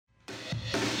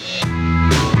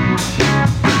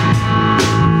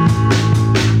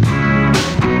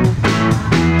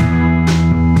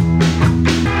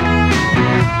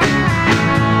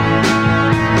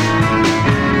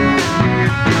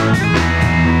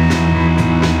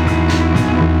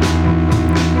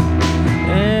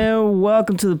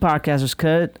welcome to the Podcaster's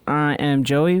Cut. I am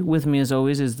Joey. With me, as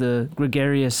always, is the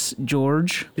gregarious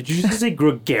George. Did you just say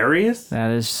gregarious?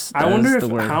 I wonder if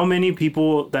how many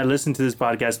people that listen to this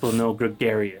podcast will know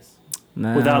gregarious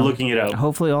without looking it up.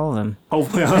 Hopefully all of them.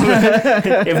 Hopefully all of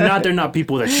them. If not, they're not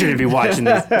people that shouldn't be watching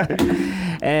this.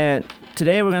 And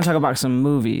today we're going to talk about some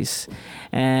movies.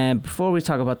 And before we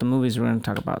talk about the movies we're going to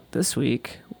talk about this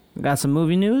week, we got some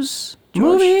movie news. George.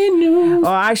 Movie news.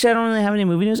 Oh, actually, I don't really have any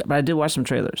movie news, but I did watch some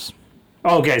trailers.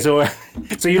 Okay, so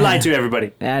you lied to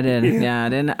everybody. I didn't. Yeah, I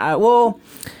didn't.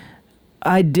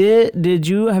 I did. Did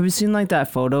you? Have you seen like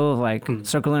that photo of like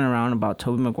circling around about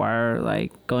Tobey Maguire,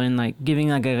 like going like giving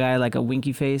like a guy like a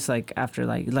winky face, like after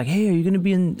like hey, are you gonna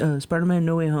be in Spider-Man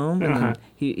No Way Home? And then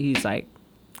he's like,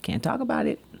 can't talk about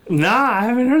it. Nah, I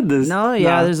haven't heard this. No,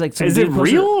 yeah, there's like some. Is it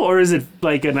real or is it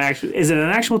like an actual? Is it an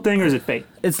actual thing or is it fake?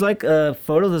 It's like a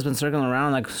photo that's been circling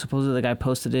around. Like supposedly the guy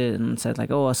posted it and said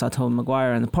like, "Oh, I saw Tobey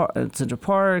Maguire in the park, at Central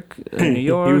Park in New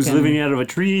York." He was living out of a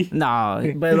tree.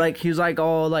 No, but like he was like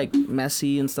all like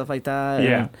messy and stuff like that.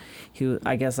 Yeah. And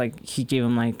I guess like he gave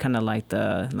him like kind of like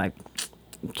the like,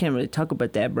 you can't really talk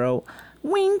about that, bro.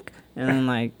 Wink. And then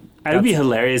like. It'd be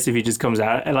hilarious if he just comes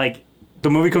out and like the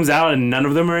movie comes out and none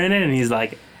of them are in it and he's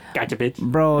like. Gotcha, bitch.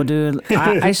 Bro, dude,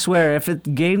 I swear, if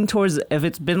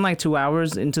it's been like 2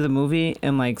 hours into the movie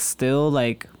and like still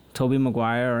like Tobey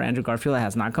Maguire or Andrew Garfield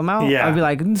has not come out, I'd be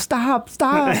like, stop.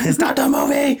 Stop the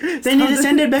movie. They need to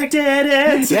send it back to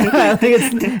edit. Yeah, I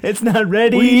think it's not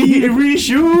ready. We need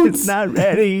reshoots. It's not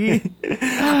ready.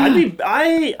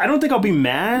 I don't think I'll be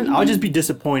mad. I'll just be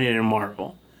disappointed in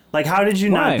Marvel. Like, how did you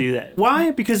not do that?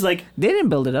 Why? Because like they didn't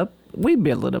build it up. We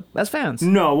built it up as fans.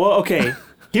 No, well, okay.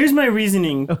 Here's my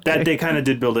reasoning that they kind of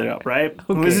did build it up, right?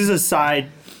 Okay. This is a side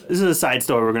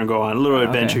story we're going to go on. A little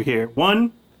adventure here.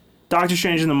 1, Doctor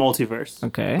Strange in the Multiverse.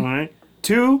 Okay. All right.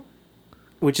 2,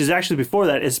 which is actually before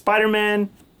that, is Spider-Man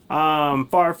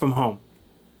Far From Home.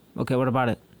 Okay, what about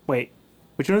it? Wait,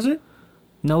 which one is it?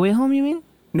 No Way Home, you mean?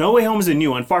 No Way Home is a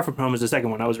new one. Far From Home is the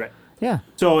second one. I was right. Yeah.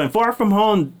 So in Far From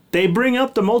Home, they bring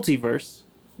up the multiverse,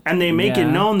 and they make it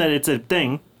known that it's a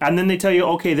thing. And then they tell you,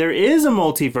 okay, there is a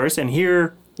multiverse, and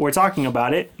here we're talking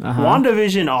about it.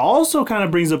 WandaVision also kind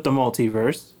of brings up the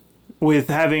multiverse with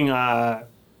having,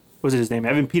 what's his name?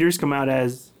 Evan Peters come out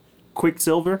as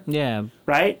Quicksilver. Yeah.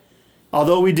 Right?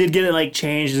 Although we did get it like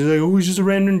changed. It's like, oh, he's just a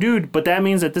random dude. But that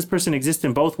means that this person exists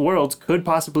in both worlds could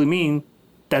possibly mean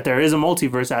that there is a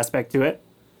multiverse aspect to it.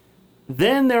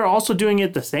 Then they're also doing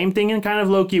it the same thing in kind of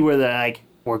Loki where they're like,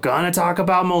 we're going to talk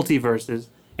about multiverses.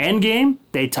 Endgame,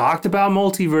 they talked about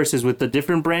multiverses with the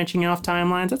different branching off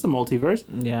timelines. That's a multiverse.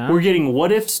 Yeah. We're getting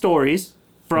what if stories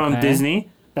from Disney.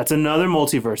 That's another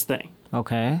multiverse thing.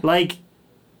 Okay. Like,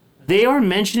 they are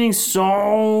mentioning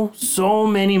so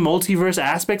many multiverse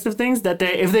aspects of things that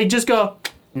if they just go,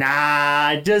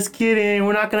 nah, just kidding.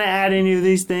 We're not going to add any of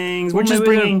these things. We're just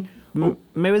bringing.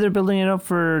 Maybe they're building it up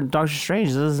for Doctor Strange.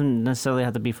 It doesn't necessarily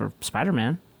have to be for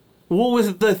Spider-Man. Well,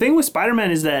 with the thing with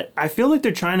Spider-Man is that I feel like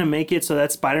they're trying to make it so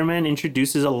that Spider-Man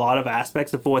introduces a lot of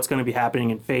aspects of what's going to be happening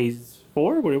in Phase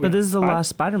 4. But this is the last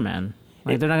Spider-Man.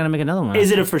 Like, they're not going to make another one.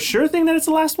 Is it a for sure thing that it's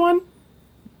the last one?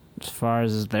 As far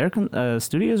as their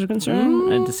studios are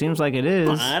concerned, it seems like it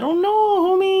is. I don't know,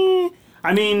 homie.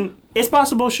 I mean, it's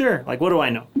possible, sure. Like, what do I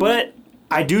know? But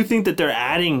I do think that they're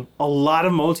adding a lot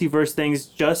of multiverse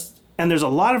things and there's a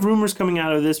lot of rumors coming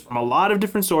out of this from a lot of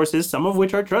different sources, some of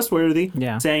which are trustworthy,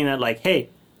 saying that, like, hey,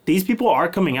 these people are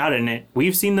coming out in it.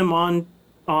 We've seen them on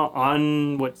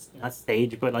what's not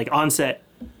stage, but, like, on set.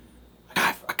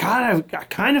 I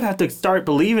kind of have to start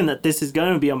believing that this is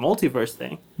going to be a multiverse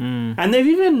thing. And they've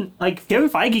even, like, Kevin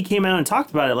Feige came out and talked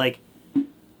about it. Like,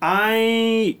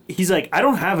 he's like, I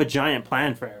don't have a giant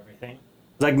plan for everything.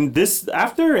 Like, this,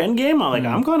 after Endgame,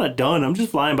 I'm kind of done. I'm just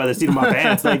flying by the seat of my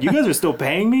pants. Like, you guys are still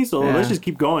paying me, so let's just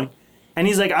keep going. And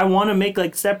he's like, I want to make,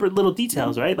 like, separate little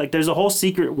details, right? Like, there's a whole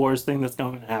Secret Wars thing that's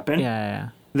going to happen. Yeah.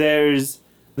 There's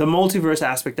the multiverse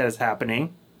aspect that is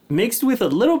happening, mixed with a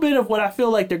little bit of what I feel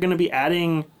like they're going to be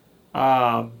adding,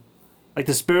 like,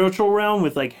 the spiritual realm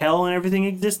with, like, hell and everything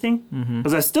existing.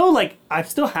 Because I'm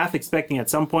still half expecting at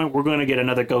some point we're going to get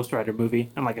another Ghost Rider movie,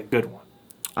 and, like, a good one.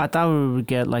 I thought we would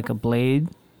get, like, a Blade.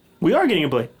 We are getting a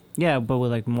Blade. Yeah, but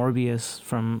with, like, Morbius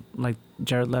from, like,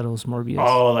 Jared Leto's Morbius.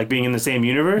 Oh, like being in the same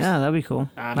universe? Yeah, that'd be cool.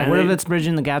 Like, what if it's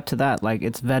bridging the gap to that? Like,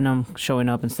 it's Venom showing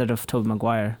up instead of Tobey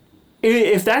Maguire.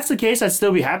 If that's the case, I'd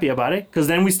still be happy about it. Because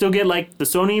then we still get, like, the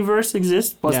Sony-verse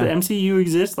exists, plus the MCU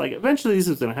exists. Like, eventually this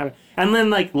is going to happen. And then,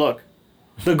 like, look,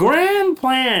 the grand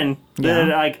plan that,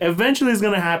 like, eventually is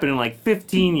going to happen in, like,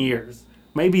 15 years,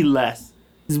 maybe less,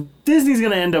 is Disney's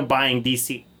going to end up buying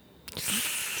DC.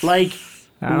 Like,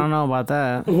 I don't know about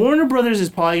that. Warner Brothers is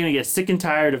probably going to get sick and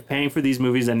tired of paying for these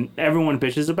movies and everyone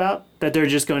bitches about that they're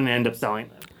just going to end up selling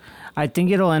them. I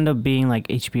think it'll end up being like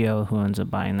HBO who ends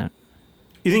up buying it.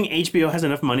 You think HBO has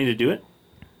enough money to do it?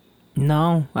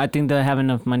 No, I think they have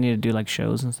enough money to do like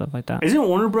shows and stuff like that. Doesn't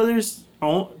Warner Brothers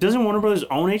own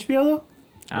HBO though?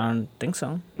 I don't think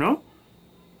so. No?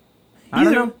 I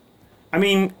don't know. I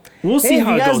mean, we'll see Hey, if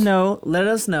how you it guys goes. know, let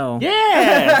us know.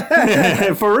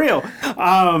 Yeah, for real.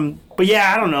 But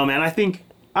yeah, I don't know, man. I think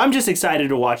I'm just excited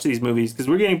to watch these movies because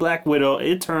we're getting Black Widow,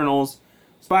 Eternals,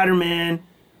 Spider-Man,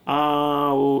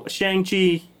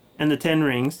 Shang-Chi, and the Ten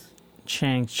Rings.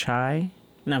 Chang-Chi?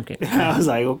 No, I'm kidding. I was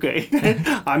like, okay.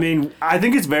 I mean, I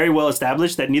think it's very well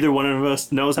established that neither one of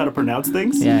us knows how to pronounce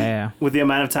things. Yeah. With the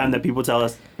amount of time that people tell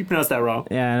us, you pronounced that wrong.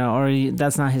 Yeah, no,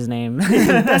 that's not his name.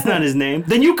 That's not his name.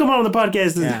 Then you come on the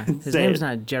podcast and Yeah, his say name's it.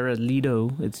 not Jared Leto.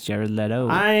 It's Jared Leto.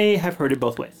 I have heard it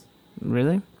both ways.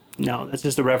 Really? No, that's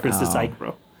just a reference to Psych,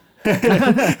 bro. But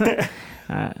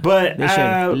They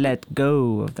should let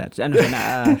go of that.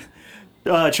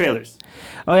 trailers.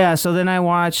 Oh yeah, so then I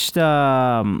watched.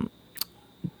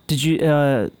 Did you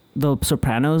the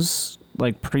Sopranos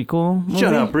like prequel movie?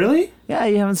 Shut up, really? Yeah,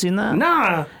 you haven't seen that?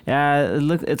 Nah. Yeah,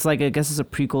 it's like I guess it's a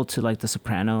prequel to like the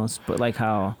Sopranos, but like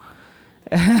how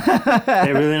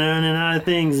They're really learning a lot of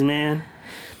things, man.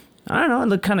 I don't know, it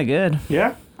looked kind of good.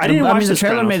 Yeah? I didn't watch the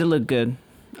trailer Sopranos. made it look good.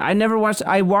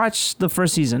 I watched the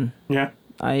first season. Yeah.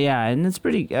 Yeah, and it's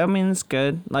pretty. I mean, it's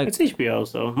good. Like It's HBO,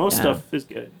 so most Yeah. stuff is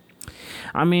good.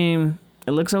 I mean,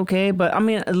 it looks okay, but I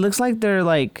mean, it looks like they're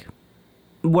like.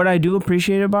 What I do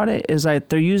appreciate about it is like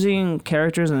they're using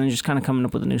characters and then just kind of coming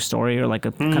up with a new story or like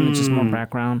a kind of just more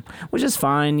background, which is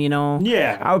fine, you know.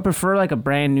 Yeah. I would prefer like a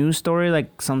brand new story,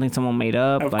 like something someone made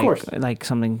up, Of like course. like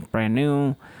something brand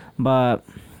new. But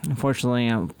unfortunately,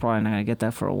 I'm probably not gonna get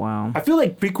that for a while. I feel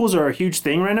like prequels are a huge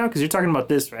thing right now because you're talking about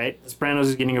this, right? The Sopranos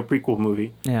is getting a prequel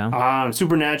movie. Yeah.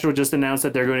 Supernatural just announced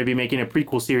that they're going to be making a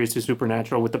prequel series to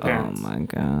Supernatural with the Oh parents. my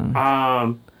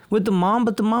god. With the mom,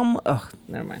 but the mom. Ugh,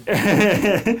 never mind.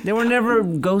 They were never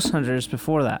ghost hunters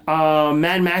before that.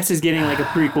 Mad Max is getting like a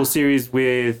prequel series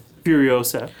with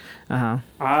Furiosa.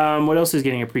 What else is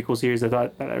getting a prequel series? I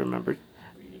thought that I remembered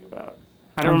reading about.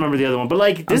 I don't remember the other one, but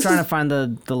like I'm this trying is to find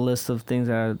the list of things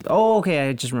that. Oh, okay.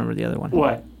 I just remember the other one.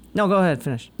 what. No, go ahead.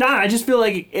 Finish. Nah, I just feel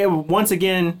like once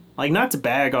again, like not to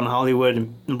bag on Hollywood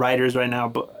and writers right now,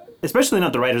 but especially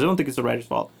not the writers. I don't think it's the writers'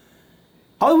 fault.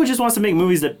 Hollywood just wants to make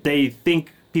movies that they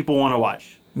think people want to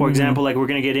watch. For example, like we're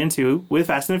gonna get into with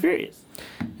Fast and the Furious.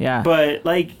 Yeah. But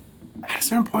like at a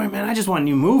certain point, man, I just want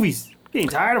new movies. I'm getting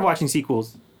tired of watching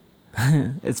sequels.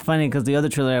 It's funny because the other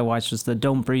trailer I watched was the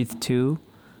Don't Breathe 2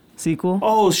 sequel.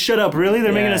 Oh, shut up! Really?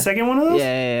 They're making Yeah. a second one of those?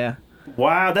 Yeah.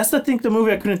 Wow, that's the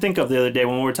movie I couldn't think of the other day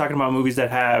when we were talking about movies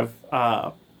that have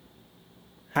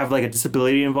like a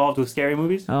disability involved with scary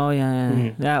movies. Oh, yeah.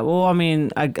 Mhm. Yeah, well, I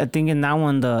mean, I think in that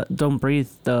one, the Don't Breathe,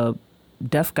 the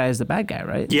deaf guy is the bad guy,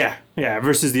 right? Yeah,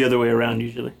 versus the other way around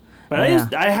usually. But Yeah.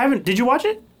 I haven't. Did you watch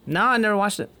it? No, I never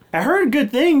watched it. I heard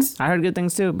good things. I heard good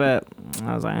things too, but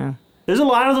I was like, eh. There's a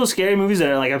lot of those scary movies that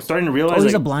are like I'm starting to realize. Oh,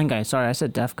 he's like, a blind guy. Sorry, I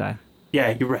said deaf guy.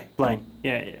 Yeah, you're right. Blind.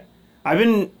 Yeah. I've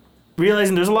been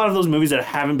realizing there's a lot of those movies that I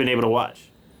haven't been able to watch.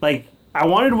 Like I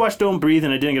wanted to watch Don't Breathe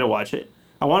and I didn't get to watch it.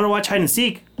 I wanted to watch Hide and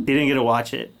Seek. Didn't get to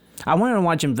watch it. I wanted to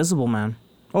watch Invisible Man.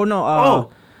 Oh, no.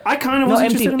 I kind of no, was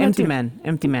interested in that Empty too. Man.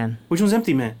 Empty Man. Which one's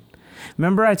Empty Man?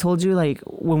 Remember I told you, like,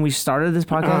 when we started this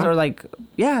podcast, Uh-huh. or, like,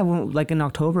 like in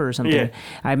October or something, Yeah.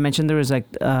 I mentioned there was, like,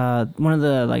 one of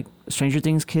the, like, Stranger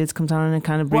Things kids comes on it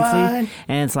kind of briefly, What?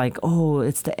 and it's like, oh,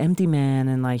 it's the Empty Man,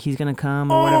 and, like, he's gonna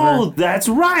come or Oh, whatever. that's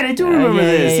right. I do remember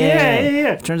this.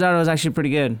 Yeah. Turns out it was actually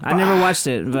pretty good. I never watched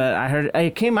it, but I heard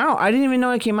it came out. I didn't even know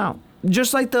it came out.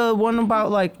 Just like the one about,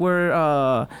 like,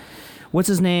 where, what's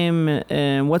his name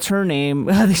and what's her name?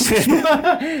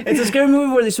 It's a scary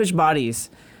movie where they switch bodies.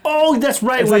 Oh, that's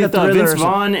right. It's With like a thriller Vince or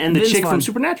Vaughn and the Vince chick Vaughn. from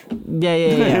Supernatural.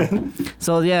 Yeah.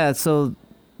 So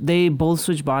they both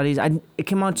switch bodies. It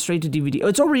came out straight to DVD. Oh,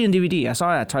 it's already in DVD. I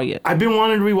saw it at Target. I've been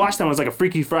wanting to rewatch that one. It was like a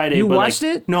Freaky Friday. You but watched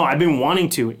like, it? No, I've been wanting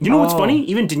to. You know what's Oh. funny?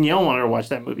 Even Danielle wanted to watch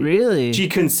that movie. Really? She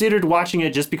considered watching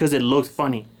it just because it looked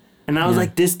funny. And I was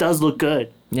like, this does look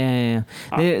good. Yeah.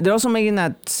 They're also making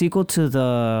that sequel to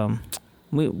the.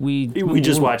 We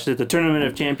just watched it. The Tournament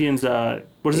of Champions.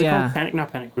 What is it Yeah. called?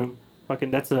 Not Panic Room. Fucking,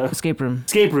 that's a Escape Room.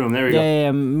 Escape Room. There we go.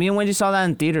 Yeah. Me and Wendy saw that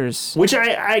in theaters. Which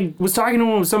I was talking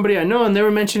to somebody I know, and they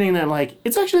were mentioning that, like,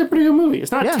 it's actually a pretty good movie. It's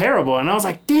not Yeah. terrible. And I was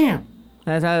like, damn.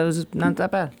 I thought it was not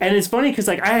that bad. And it's funny because,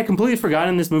 like, I had completely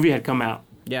forgotten this movie had come out.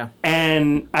 Yeah.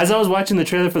 And as I was watching the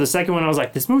trailer for the second one, I was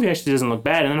like, this movie actually doesn't look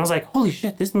bad. And then I was like, holy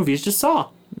shit, this movie is just Saw.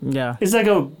 Yeah. It's like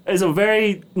it's a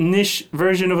very niche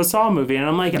version of a Saw movie, and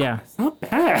I'm like, Yeah. it's not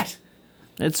bad.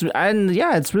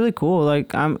 It's really cool.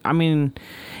 Like I mean,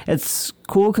 it's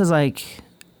cool because like,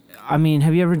 I mean,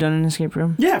 have you ever done an escape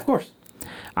room? Yeah, of course.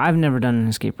 I've never done an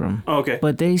escape room. Oh, okay.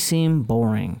 But they seem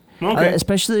boring. Okay.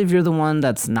 Especially if you're the one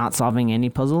that's not solving any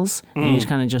puzzles. And you just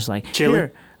kind of just like, Chilling.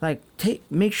 here, like,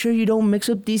 make sure you don't mix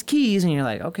up these keys. And you're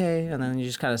like, okay. And then you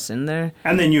just kind of sitting there.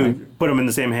 And then you put them in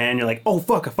the same hand. You're like, oh,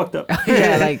 fuck, I fucked up.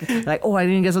 Yeah, like, oh, I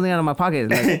didn't get something out of my pocket.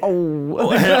 Like,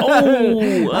 oh,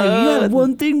 you had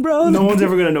one thing, bro. No one's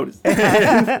ever going to notice.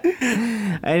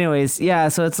 Anyways, yeah,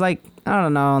 so it's like, I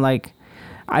don't know, like,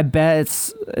 I bet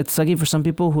it's sucky for some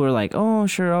people who are like, oh,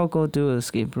 sure, I'll go do an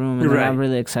escape room, and they're not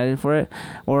really excited for it.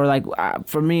 Or like,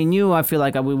 for me and you, I feel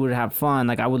like we would have fun.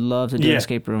 Like, I would love to do an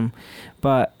escape room.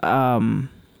 But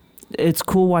it's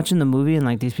cool watching the movie and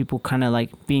like these people kind of like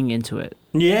being into it.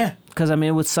 Yeah. Because, I mean,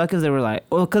 it would suck if they were like,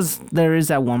 well, because there is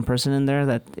that one person in there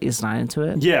that is not into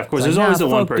it. Yeah, of course. It's There's like, always the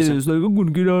one person. This. Like, I'm going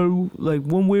to get out, like,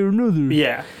 one way or another.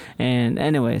 Yeah. And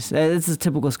anyways, it's a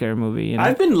typical scary movie. You know?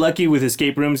 I've been lucky with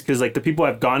escape rooms because, like, the people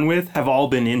I've gone with have all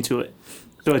been into it.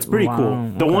 So it's pretty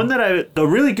cool. The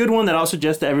really good one that I'll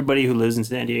suggest to everybody who lives in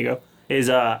San Diego is,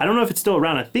 I don't know if it's still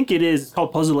around. I think it is. It's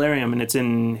called Puzzlearium, and it's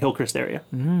in Hillcrest area.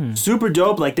 Super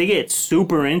dope. Like, they get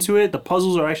super into it. The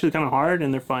puzzles are actually kind of hard,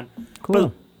 and they're fun. Cool.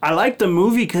 But I like the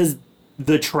movie because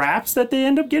the traps that they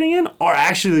end up getting in are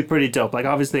actually pretty dope. Like,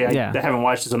 obviously, I haven't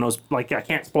watched it, so I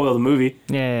can't spoil the movie.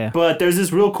 Yeah. But there's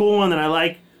this real cool one that I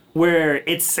like where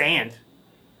it's sand.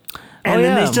 And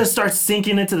then they just start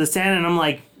sinking into the sand, and I'm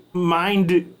like,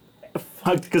 mind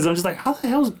fucked, because I'm just like, how the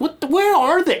hell where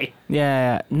are they?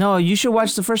 Yeah. No, you should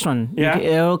watch the first one. Yeah.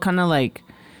 It'll kind of like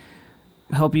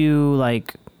help you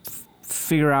like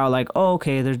figure out like, oh,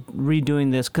 okay, they're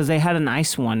redoing this because they had an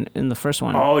ice one in the first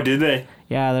one. Oh, did they?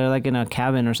 Yeah, they're like in a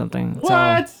cabin or something.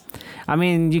 What? So, I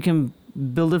mean, you can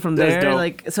build it from there. dope.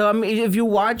 Like, so I mean, if you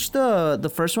watch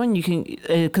the first one, you can,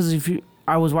 because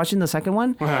I was watching the second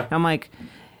one, I'm like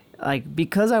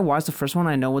because I watched the first one,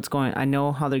 I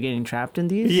know how they're getting trapped in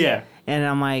these. Yeah. And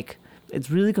I'm like, it's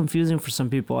really confusing for some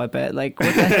people, I bet. Like,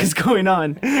 what the heck is going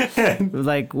on?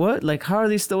 Like, what? Like, how are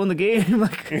they still in the game?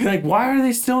 Like, why are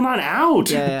they still not out?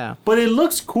 Yeah. But it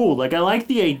looks cool. Like, I like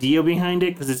the idea behind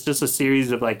it because it's just a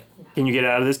series of, like, can you get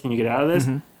out of this? Can you get out of this?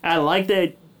 Mm-hmm. I like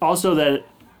that also that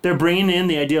they're bringing in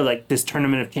the idea of, like, this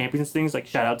Tournament of Champions things. Like,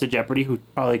 shout out to Jeopardy, who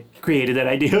probably created that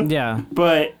idea. Yeah.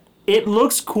 But it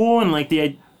looks cool, and, like,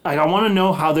 I want to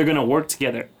know how they're going to work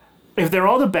together. If they're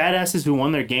all the badasses who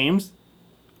won their games,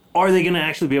 are they going to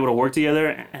actually be able to work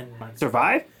together and like,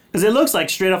 survive? Because it looks like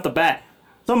straight off the bat,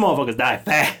 some motherfuckers die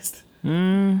fast.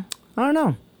 I don't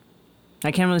know.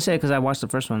 I can't really say because I watched the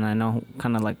first one. And I know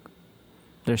kind of like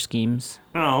their schemes.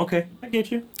 Oh, okay. I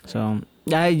get you. So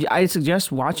I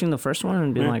suggest watching the first one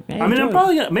and being like, hey, I mean, I'm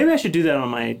probably going to... Maybe I should do that on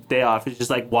my day off. Is just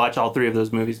like watch all three of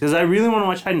those movies. Because I really want to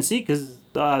watch Hide and Seek because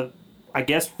I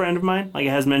guess a friend of mine like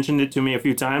has mentioned it to me a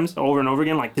few times over and over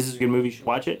again. Like, this is a good movie. You should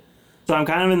watch it. So I'm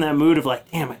kind of in that mood of like,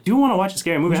 damn, I do want to watch a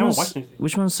scary movie. I haven't watched anything.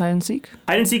 Which one's Hide and Seek?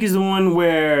 Hide and Seek is the one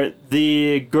where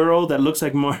the girl that looks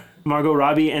like Margot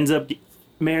Robbie ends up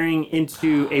marrying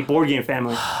into a board game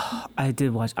family. I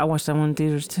watched that one in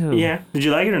theaters too. Yeah. Did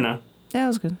you like it or no? Yeah, it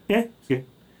was good. Yeah, it's good.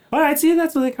 All right, see,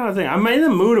 that's the kind of thing. I'm in the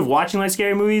mood of watching like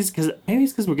scary movies because maybe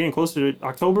it's because we're getting closer to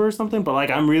October or something. But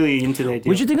like, I'm really into the idea.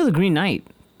 What'd you think of the Green Knight?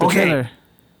 The trailer.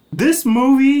 This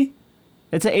movie.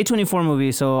 It's an A24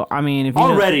 movie, so I mean, if you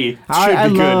already I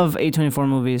love A24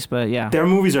 movies, but yeah, their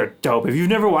movies are dope. If you've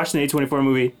never watched an A24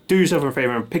 movie, do yourself a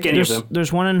favor and pick any of them.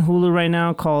 There's one in Hulu right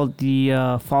now called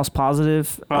The False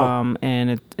Positive,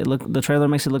 and the trailer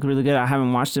makes it look really good. I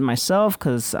haven't watched it myself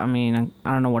because I mean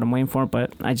I don't know what I'm waiting for,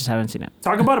 but I just haven't seen it.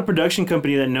 Talk about a production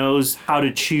company that knows how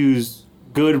to choose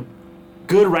good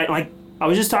right. Like I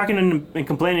was just talking and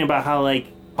complaining about how like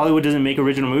Hollywood doesn't make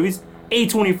original movies.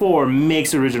 A24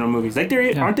 makes original movies. Like,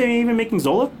 aren't they even making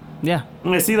Zola? Yeah.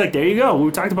 And I see, like, there you go.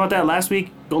 We talked about that last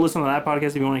week. Go listen to that podcast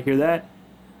if you want to hear that.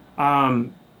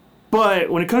 But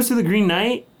when it comes to The Green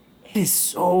Knight, it is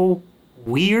so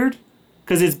weird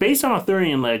because it's based on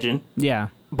Arthurian legend. Yeah.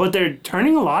 But they're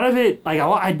turning a lot of it,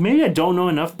 like, maybe I don't know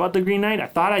enough about The Green Knight. I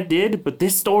thought I did, but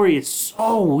this story is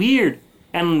so weird.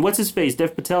 And what's his face?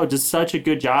 Dev Patel does such a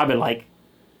good job at, like,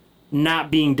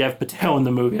 not being Dev Patel in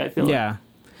the movie, I feel like. Yeah.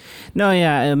 No,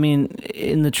 yeah, I mean,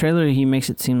 in the trailer, he makes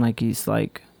it seem like he's,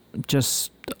 like,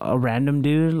 just a random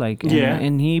dude, like,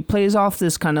 and he plays off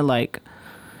this kind of, like,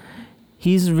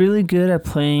 he's really good at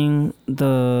playing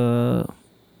the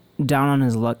down on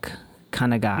his luck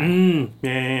kind of guy.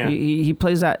 Yeah. He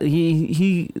plays that,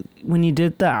 he when he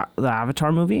did the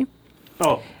Avatar movie,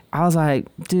 I was like,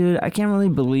 dude, I can't really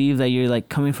believe that you're like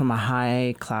coming from a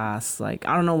high class. Like,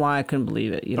 I don't know why I couldn't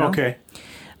believe it. You know? Okay.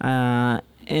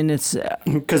 And it's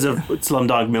because of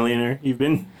Slumdog Millionaire. You've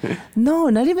been no,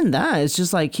 not even that. It's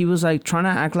just like he was like trying to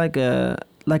act like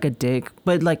a dick,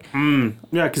 but like yeah,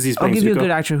 because he's. I'll give you a Zuko.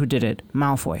 good actor who did it,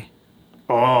 Malfoy.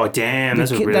 Oh damn,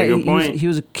 that's a really good point. He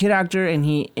was a kid actor, and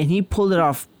he pulled it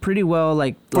off pretty well.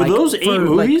 Like for those 8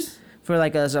 movies, for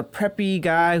like as a preppy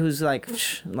guy who's like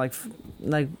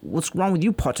what's wrong with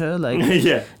you, Potter? Like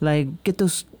yeah, like get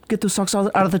those socks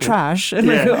out of the trash. And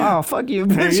like, oh fuck you,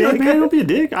 bitch. Yeah, man, don't be a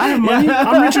dick. I have money.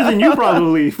 I'm richer than you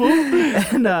probably, fool.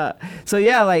 And so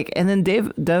yeah, like, and then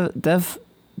Dev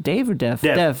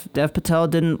Patel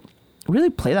didn't really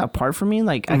play that part for me.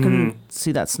 Like I couldn't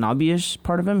see that snobby-ish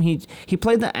part of him. He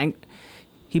played the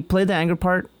anger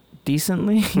part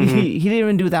decently. He didn't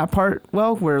even do that part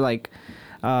well. Where like,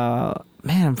 man,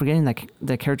 I'm forgetting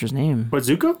that character's name. What,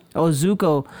 Zuko? Oh,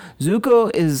 Zuko.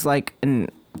 Zuko is like an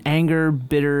anger,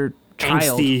 bitter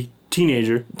child, angsty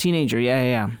teenager.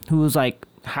 Yeah. Who's like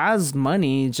has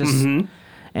money, just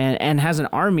and has an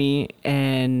army,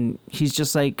 and he's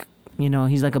just like, you know,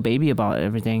 he's like a baby about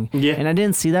everything. Yeah. And I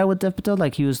didn't see that with Dev Patel.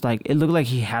 Like he was like, it looked like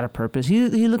he had a purpose. He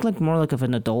looked like more like of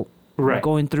an adult, right,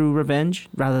 going through revenge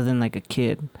rather than like a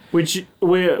kid. Which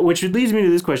leads me to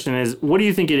this question: is what do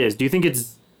you think it is? Do you think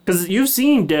it's because you've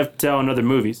seen Dev Patel in other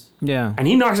movies? Yeah. And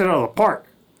he knocks it out of the park.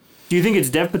 Do you think it's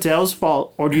Dev Patel's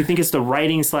fault, or do you think it's the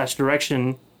writing /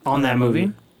 direction on that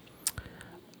movie?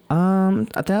 I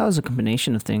thought it was a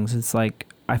combination of things. It's like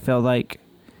I felt like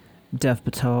Dev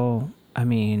Patel, I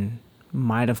mean,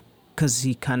 might have, because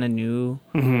he kind of knew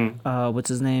what's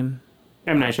his name,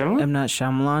 M. Night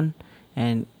Shyamalan,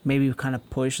 and maybe kind of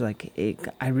push like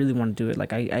I really want to do it.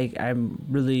 Like I'm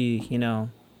really, you know,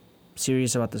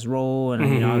 serious about this role, and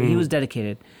you know, he was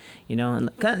dedicated. You know, and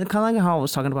kind of like how I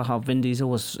was talking about how Vin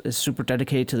Diesel is super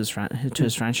dedicated to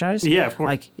his franchise. Yeah, of course.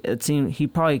 Like it seemed he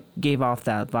probably gave off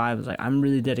that vibe. It was like, I'm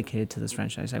really dedicated to this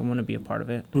franchise. I want to be a part of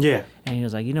it. Yeah. And he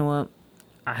was like, you know what?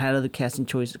 I had other casting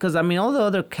choices, because I mean, all the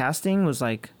other casting was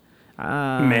like,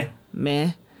 meh.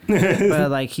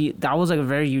 But like that was like a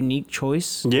very unique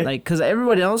choice. Yeah. Like, because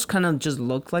everybody else kind of just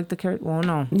looked like the character. Well,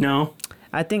 no.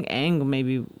 I think Aang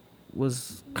maybe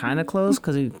was kind of close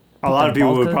because he. A lot of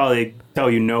people would probably tell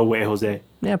you, no way, Jose.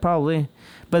 Yeah, probably.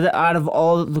 But out of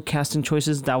all the casting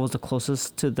choices, that was the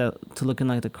closest to looking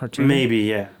like the cartoon.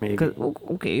 Maybe.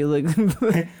 Okay, like.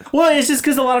 Well, it's just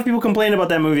because a lot of people complain about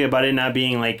that movie about it not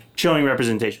being like showing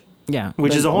representation. Yeah.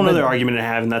 Which is a whole other argument to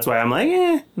have, and that's why I'm like,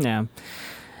 Yeah.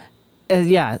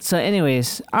 Yeah. So,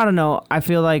 anyways, I don't know. I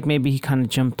feel like maybe he kind of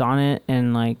jumped on it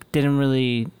and like didn't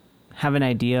really have an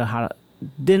idea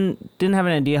didn't have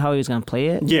an idea how he was gonna play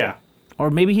it. Yeah. Or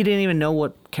maybe he didn't even know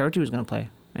what character he was gonna play.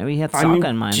 Maybe he had Sokka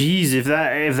in mind. Jeez, if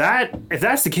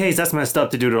that's the case, that's messed up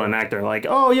to do to an actor. Like,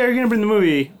 oh yeah, you're gonna bring the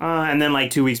movie, and then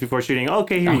like 2 weeks before shooting,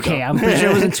 okay, here you go. Okay, I'm pretty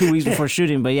sure it wasn't 2 weeks before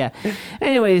shooting, but yeah.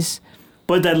 Anyways,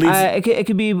 but that leads. It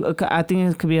could be. I think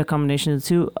it could be a combination of the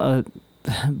two.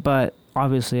 But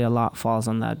obviously, a lot falls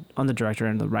on the director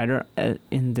and the writer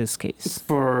in this case.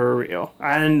 For real,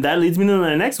 and that leads me to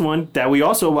the next one that we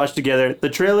also watched together. The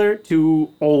trailer to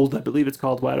Old, I believe it's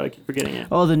called. Why do I keep forgetting it?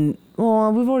 Oh,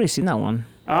 we've already seen that one.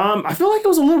 I feel like it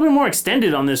was a little bit more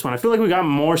extended on this one. I feel like we got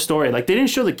more story. Like, they didn't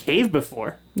show the cave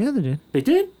before. Yeah, they did. They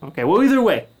did? Okay, well, either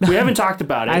way. We haven't talked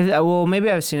about it. Well,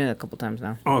 maybe I've seen it a couple times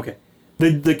now. Oh, okay.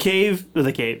 The cave.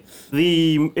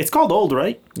 It's called Old,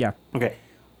 right? Yeah. Okay.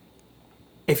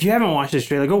 If you haven't watched this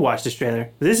trailer, go watch this trailer.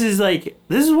 This is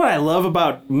what I love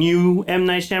about new M.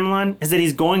 Night Shyamalan, is that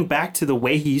he's going back to the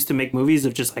way he used to make movies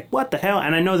of just like, what the hell?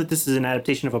 And I know that this is an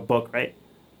adaptation of a book, right?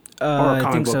 Or a comic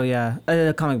I think book. So, yeah.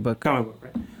 A comic book. Comic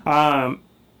book, right?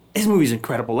 This movie's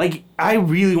incredible. Like, I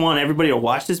really want everybody to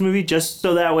watch this movie just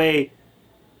so that way,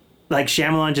 like,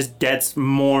 Shyamalan just gets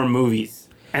more movies.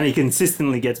 And he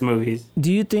consistently gets movies.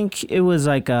 Do you think it was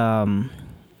like,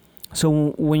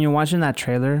 so when you're watching that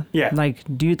trailer, yeah, like,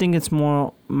 do you think it's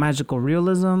more magical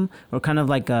realism or kind of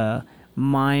like a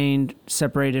mind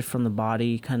separated from the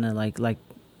body, kind of like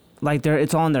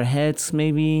it's all in their heads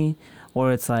maybe,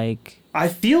 or it's like I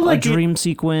feel like a dream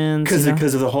sequence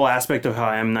because of the whole aspect of how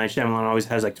M. Night Shyamalan always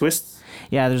has like twists.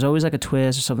 Yeah, there's always like a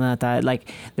twist or something like that.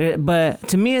 Like, but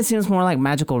to me, it seems more like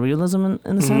magical realism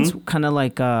in a sense, kind of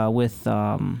like with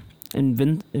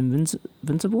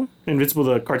Invincible. Invincible,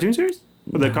 the cartoon series.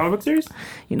 Or the comic book series?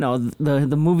 You know,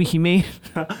 the movie he made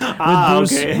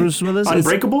with Bruce Willis.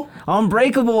 Unbreakable?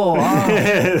 Unbreakable!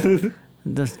 Oh.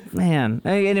 Man.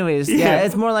 Anyways, yeah,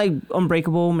 it's more like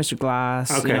Unbreakable, Mr.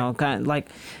 Glass. Okay. You know, kind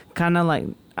of like,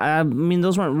 I mean,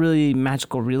 those weren't really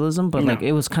magical realism, but like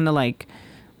it was kind of like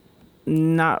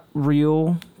not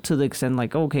real to the extent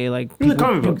like okay, like the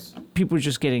comic books. People are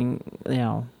just getting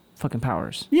fucking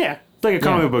powers. Yeah, it's like a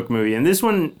comic book movie, and this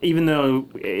one, even though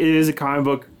it is a comic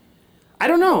book, I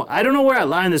don't know where I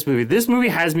lie in this movie. This movie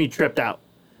has me tripped out.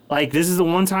 Like, this is the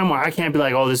one time where I can't be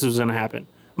like, oh, this is gonna happen.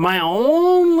 My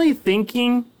only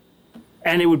thinking,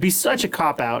 and it would be such a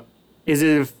cop out, is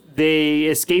if they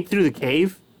escape through the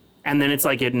cave, and then it's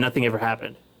like nothing ever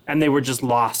happened, and they were just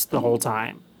lost the whole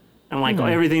time, and like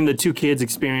everything the two kids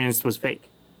experienced was fake.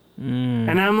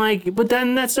 And I'm like, but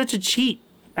then that's such a cheat.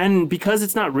 And because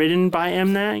it's not written by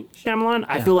M. Night Shyamalan,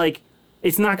 I feel like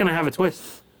it's not gonna have a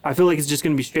twist. I feel like it's just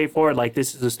gonna be straightforward. Like,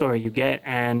 this is the story you get,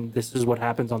 and this is what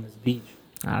happens on this beach.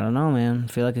 I don't know, man.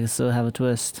 I feel like it could still have a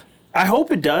twist. I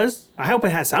hope it does. I hope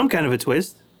it has some kind of a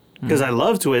twist, because I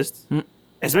love twists,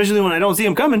 especially when I don't see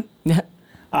them coming. Yeah.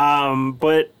 But I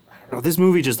don't know, this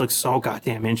movie just looks so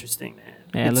goddamn interesting, man.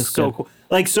 Yeah, it looks so good. cool.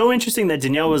 Like, so interesting that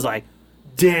Danielle was like,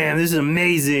 "Damn, this is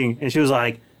amazing," and she was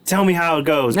like, "Tell me how it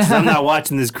goes, because I'm not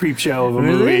watching this creep show of a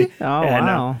movie." Oh, And,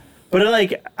 wow. but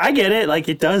like, I get it. Like,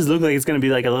 it does look like it's gonna be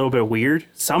like a little bit weird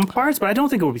some parts, but I don't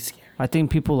think it will be scary. I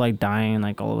think people like dying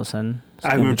like all of a sudden.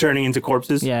 I'm turning into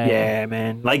corpses. Yeah,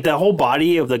 man. Like, the whole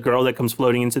body of the girl that comes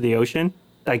floating into the ocean,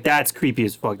 like, that's creepy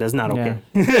as fuck. That's not okay.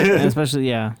 Especially,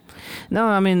 No,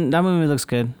 I mean, that movie looks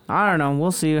good. I don't know.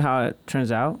 We'll see how it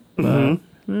turns out. But,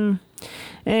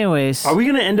 anyways. Are we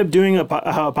gonna end up doing a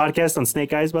podcast on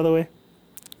Snake Eyes, by the way?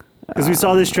 Because we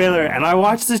saw this trailer, and I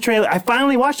watched this trailer. I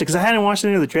finally watched it because I hadn't watched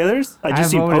any of the trailers. I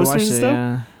just seen posters and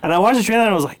stuff. And I watched the trailer,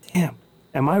 and I was like, damn,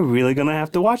 am I really going to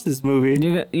have to watch this movie?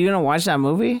 You going to watch that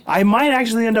movie? I might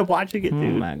actually end up watching it,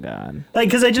 dude. Oh, my God. Like,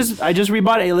 because I just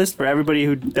rebought A-List for everybody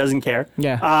who doesn't care.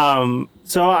 Yeah.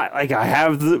 So, I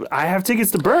have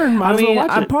tickets to burn. Might as well watch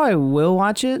it. I probably will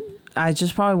watch it. I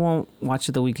just probably won't watch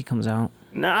it the week it comes out.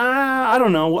 Nah, I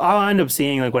don't know. I'll end up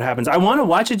seeing like what happens. I want to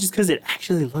watch it just because it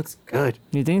actually looks good.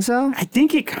 You think so? I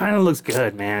think it kind of looks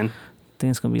good, man. I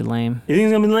think it's gonna be lame. You think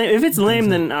it's gonna be lame? If it's lame,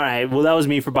 then all right. Well, that was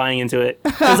me for buying into it.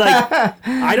 Because like,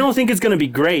 I don't think it's gonna be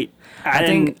great. I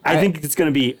think it's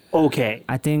gonna be okay.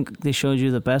 I think they showed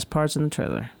you the best parts in the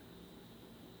trailer.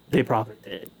 They probably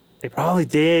did. They probably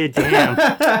did. Damn.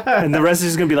 And the rest is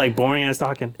just gonna be like boring ass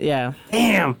talking. Yeah.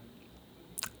 Damn.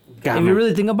 If you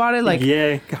really think about it, like,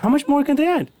 yeah, how much more can they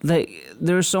add? Like,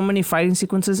 there's so many fighting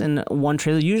sequences in one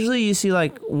trailer. Usually, you see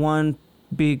like one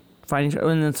big fighting,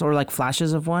 and it's or like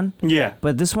flashes of one. Yeah.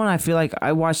 But this one, I feel like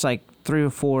I watched like 3 or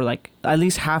 4, like at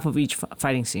least half of each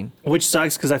fighting scene. Which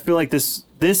sucks because I feel like this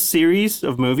series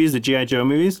of movies, the G.I. Joe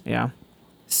movies,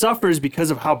 suffers because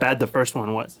of how bad the first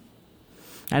one was.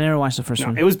 I never watched the first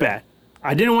one. It was bad.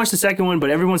 I didn't watch the second one,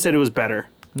 but everyone said it was better,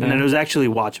 and that it was actually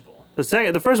watchable.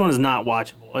 The first one is not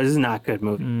watchable. It is not a good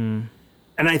movie.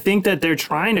 And I think that they're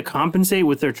trying to compensate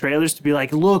with their trailers to be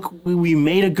like, look, we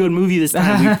made a good movie this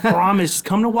time. We promise. Just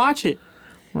come to watch it.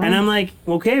 Right. And I'm like,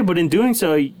 okay, but in doing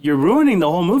so, you're ruining the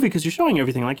whole movie because you're showing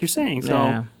everything like you're saying.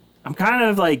 So I'm kind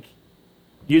of like,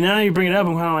 now you bring it up,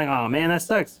 I'm kind of like, oh man, that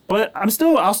sucks. But I'll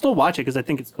still watch it because I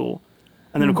think it's cool.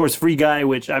 And then, of course, Free Guy,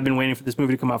 which I've been waiting for this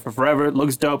movie to come out for forever. It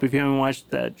looks dope. If you haven't watched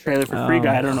the trailer for Free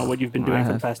Guy, I don't know what you've been doing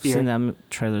for the past year. I've seen that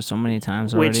trailer so many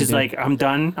times already. Which is like, I'm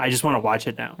done. I just want to watch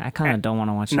it now. I kind of don't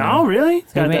want to watch it No, now. Really?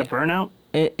 It's got that burnout?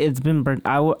 It's been burnt.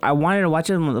 I wanted to watch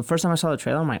it the first time I saw the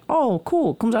trailer. I'm like, oh,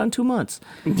 cool. Comes out in 2 months.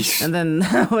 And then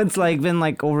now it's like been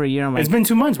like over a year. I'm like, it's been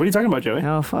 2 months. What are you talking about, Joey?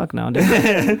 Oh, fuck no,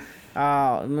 dude.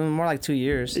 More like 2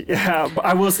 years. Yeah, but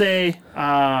I will say,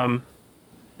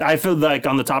 I feel like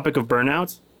on the topic of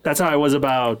burnouts, that's how I was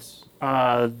about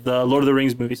the Lord of the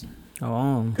Rings movies.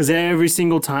 Oh. Because every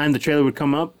single time the trailer would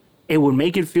come up, it would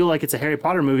make it feel like it's a Harry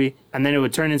Potter movie, and then it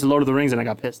would turn into Lord of the Rings, and I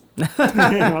got pissed.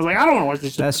 I was like, I don't want to watch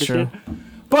this shit. That's true.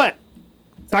 But,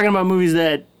 talking about movies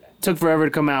that took forever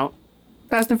to come out,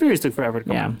 Fast and Furious took forever to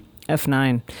come out.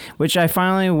 F9, which I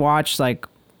finally watched, like,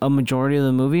 a majority of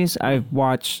the movies. I've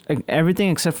watched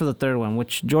everything except for the third one,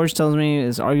 which George tells me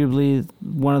is arguably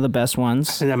one of the best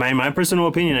ones. In my personal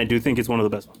opinion, I do think it's one of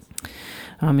the best ones.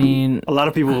 I mean, a lot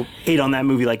of people hate on that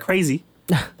movie like crazy,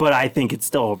 but I think it's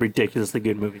still a ridiculously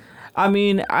good movie. I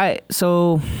mean,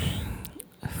 first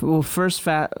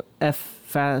Fate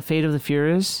of the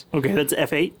Furious. Okay, that's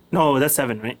F8? No, that's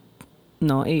 7, right?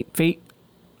 No, 8. Fate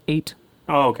 8.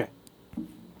 Oh, okay.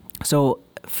 So,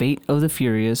 Fate of the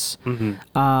Furious.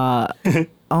 Mm-hmm.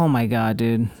 Oh my god,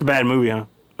 dude. It's a bad movie, huh?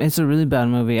 It's a really bad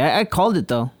movie. I called it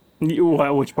though.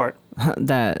 Which part?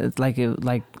 That it's like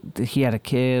he had a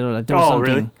kid or like there was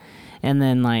something. Really? And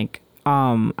then like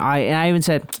I even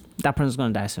said that person's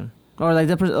gonna die soon. Or like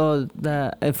that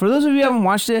person. For those of you who haven't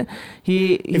watched it,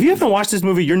 if you haven't watched this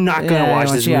movie, you're not gonna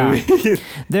watch this movie.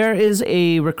 There is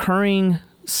a recurring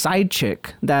side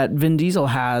chick that Vin Diesel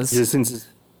has. Just since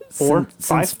four,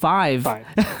 Since five.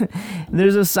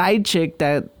 There's a side chick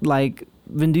that like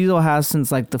Vin Diesel has since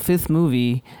like the fifth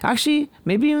movie. Actually,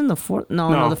 maybe even the fourth.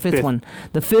 No, the fifth one.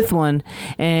 The fifth one,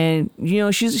 and you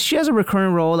know she has a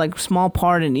recurring role, like small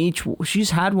part in each.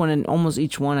 She's had one in almost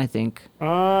each one, I think.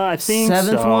 I think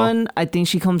seventh so. one, I think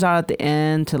she comes out at the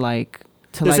end to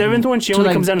the seventh one. She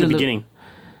only comes out in the beginning.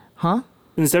 Huh?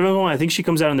 In the seventh one, I think she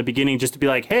comes out in the beginning just to be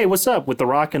like, "Hey, what's up?" with The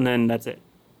Rock, and then that's it.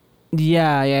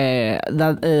 Yeah.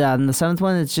 That and the seventh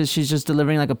one, it's just she's just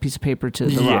delivering like a piece of paper to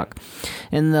The Rock.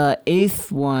 In the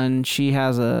eighth one,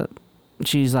 she's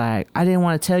like, I didn't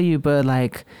want to tell you, but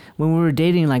like when we were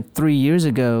dating like 3 years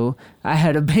ago, I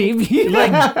had a baby.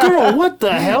 Like, girl, what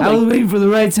the hell? I was waiting for the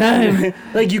right time.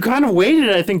 Like, you kind of waited,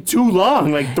 I think, too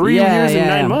long, like 3 years and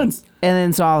 9 months. And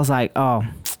then so I was like, oh,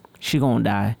 she gonna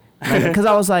die, because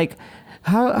I was like,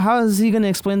 How is he gonna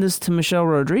explain this to Michelle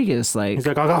Rodriguez? Like, he's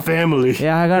like, I got family.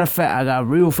 Yeah, I got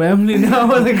real family now.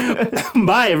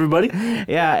 Bye, everybody.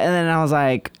 Yeah, and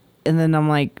then I'm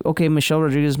like, okay, Michelle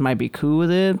Rodriguez might be cool with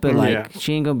it, but like,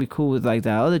 she ain't gonna be cool with like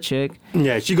that other chick.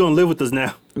 Yeah, she gonna live with us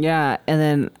now. Yeah, and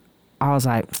then I was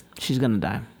like, she's gonna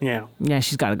die. Yeah,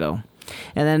 she's gotta go.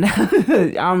 And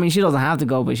then, I mean, she doesn't have to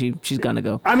go, but she's gonna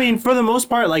go. I mean, for the most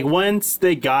part, like once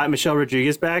they got Michelle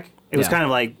Rodriguez back, it was kind of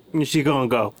like she gonna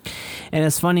go. And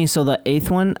it's funny. So the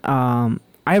eighth one,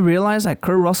 I realized that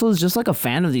Kurt Russell is just like a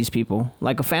fan of these people,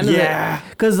 like a fan of that.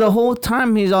 Because the whole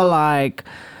time he's all like,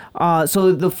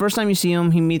 so the first time you see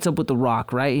him, he meets up with The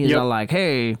Rock, right? He's all like,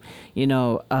 hey, you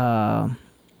know,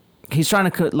 he's trying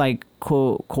to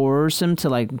coerce him to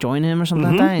like join him or something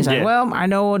like that. And he's like, well, I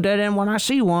know a dead end when I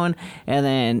see one. And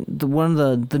then one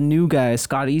of the new guys,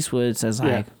 Scott Eastwood, says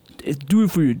like, do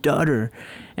it for your daughter.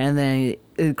 And then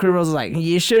Kurt Russell's like,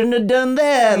 you shouldn't have done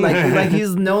that. Like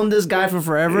he's known this guy for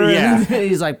forever. And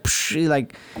he's like, he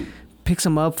like picks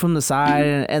him up from the side,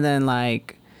 and then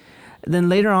like, then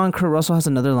later on, Kurt Russell has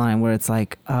another line where it's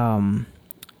like,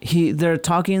 they're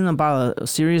talking about a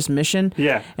serious mission.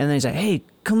 Yeah. And then he's like, hey,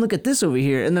 come look at this over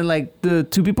here. And then like the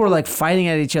two people are like fighting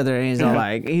at each other, and he's all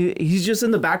like, he's just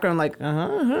in the background like,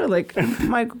 like,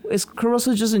 Mike, is Kurt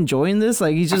Russell just enjoying this?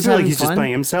 Like he's just having he's fun. Just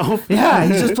playing himself. Yeah,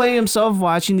 he's just playing himself,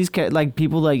 watching these like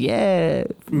people like,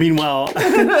 Meanwhile,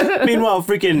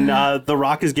 freaking The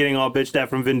Rock is getting all bitched at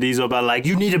from Vin Diesel about like,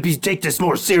 you need to take this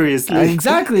more seriously.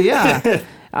 Exactly. Yeah.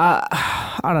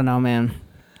 I don't know, man.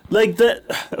 Like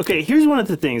here's one of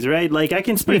the things, right? Like I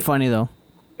can speak. Pretty funny though.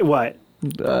 What?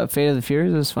 Fate of the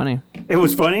Furious was funny. It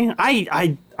was funny?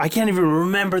 I can't even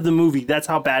remember the movie. That's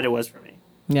how bad it was for me.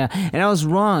 Yeah, and I was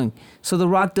wrong. So The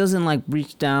Rock doesn't like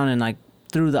reach down and like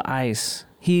through the ice.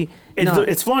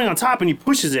 It's floating on top and he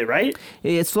pushes it, right?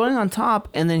 It's floating on top,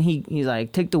 and then he's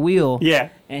like, take the wheel. Yeah.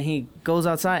 And he goes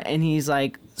outside and he's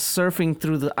like surfing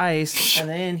through the ice, and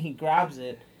then he grabs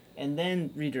it and then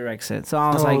redirects it. So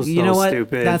I was like, you know what?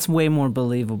 Stupid. That's way more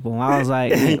believable. I was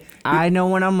like, I know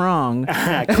when I'm wrong.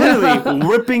 Clearly,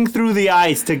 ripping through the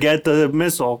ice to get the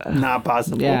missile, not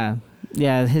possible. Yeah.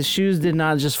 Yeah, his shoes did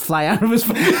not just fly out of his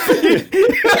feet.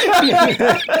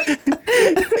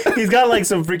 He's got like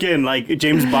some freaking like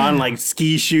James Bond like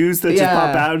ski shoes that just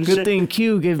pop out and good shit. Thing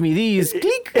Q gave me these.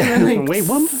 Click. Wait,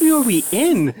 what movie are we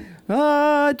in?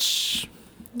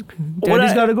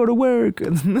 Daddy's got to go to work.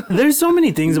 There's so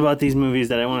many things about these movies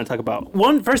that I want to talk about.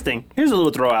 First thing, here's a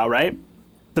little throw out, right?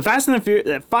 The Fast and the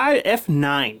Furious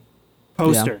F9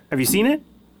 poster. Yeah. Have you seen it?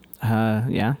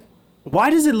 Yeah. Why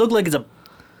does it look like it's a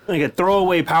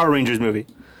throwaway Power Rangers movie?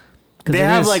 They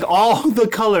have like all the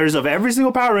colors of every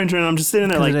single Power Ranger, and I'm just sitting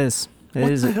there like, it is.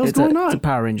 What the hell's going on? It's a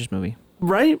Power Rangers movie.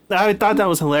 Right? I thought that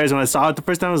was hilarious when I saw it the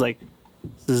first time. I was like,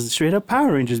 this is a straight up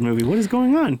Power Rangers movie. What is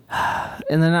going on?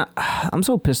 And then I'm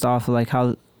so pissed off like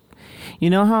how, you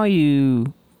know how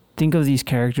you think of these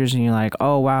characters and you're like,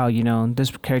 oh wow, you know, this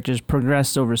character's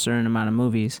progressed over a certain amount of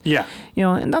movies. Yeah. You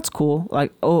know, and that's cool.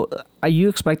 Like, you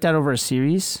expect that over a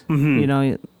series, you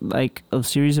know, like a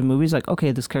series of movies, like,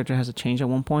 okay, this character has to change at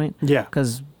one point. Yeah.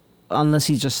 Because unless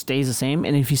he just stays the same,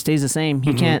 and if he stays the same,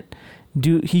 he can't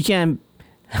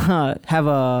have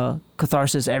a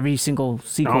catharsis every single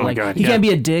sequel. Oh my like God, he can't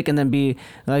be a dick and then be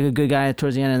like a good guy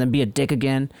towards the end and then be a dick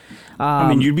again. I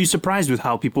mean, you'd be surprised with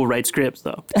how people write scripts,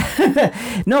 though.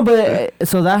 No, but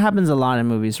so that happens a lot in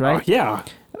movies, right? Yeah.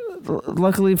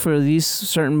 Luckily for these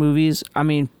certain movies, I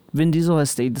mean, Vin Diesel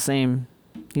has stayed the same.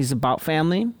 He's about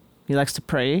family. He likes to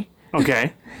pray.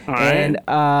 Okay. All right.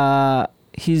 And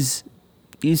he's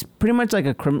pretty much like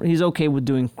he's okay with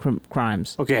doing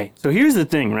crimes. Okay. So here's the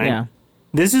thing, right? Yeah.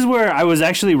 This is where I was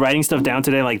actually writing stuff down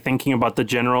today, like thinking about the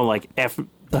general, like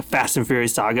the Fast and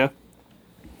Furious saga.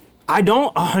 I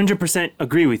don't 100%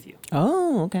 agree with you.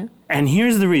 Oh, okay. And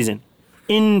here's the reason.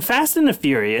 In Fast and the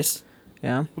Furious,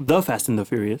 Yeah. the Fast and the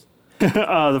Furious,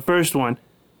 the first one,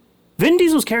 Vin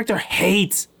Diesel's character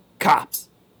hates cops.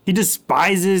 He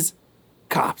despises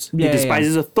cops. Yeah, he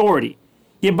despises authority.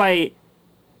 Yet by,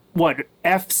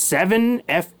 F7,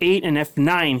 F8, and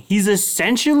F9, he's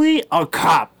essentially a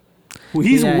cop.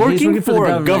 He's working for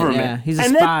a government. Yeah. He's a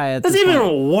spy. That's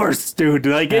even worse, dude.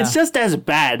 Like, it's just as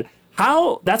bad.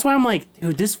 That's why I'm like,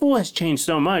 dude, this fool has changed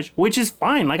so much, which is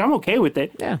fine. Like, I'm okay with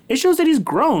it. Yeah. It shows that he's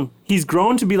grown. He's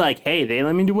grown to be like, hey, they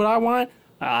let me do what I want.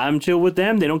 I'm chill with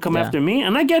them. They don't come after me.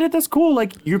 And I get it. That's cool.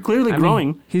 Like, you're clearly growing.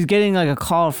 Mean, he's getting like a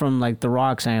call from like The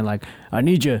Rock saying like, I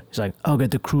need you. He's like, I'll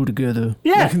get the crew together.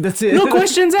 Yeah. Like, that's it. No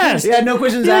questions asked. Yeah, no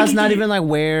questions asked. Not even like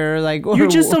where. Like, you're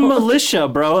just a militia,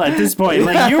 bro, at this point.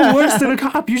 Like, you're worse than a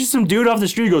cop. You're just some dude off the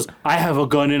street who goes, I have a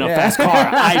gun in a fast car.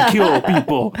 I kill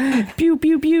people. Pew,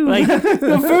 pew, pew. Like,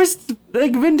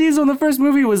 Vin Diesel in the first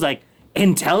movie was like,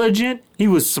 intelligent. He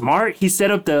was smart. He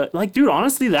set up dude,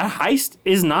 honestly, that heist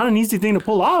is not an easy thing to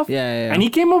pull off. Yeah. And he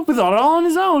came up with it all on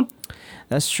his own.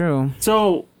 That's true.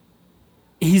 So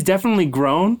he's definitely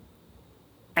grown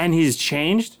and he's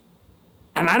changed.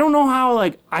 And I don't know how,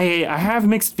 like, I have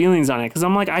mixed feelings on it because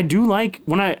I'm like, I do like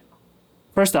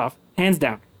first off, hands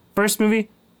down, first movie,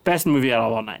 best movie out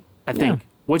of all nine, I think. Yeah.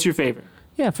 What's your favorite?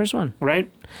 Yeah, first one.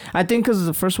 Right? I think because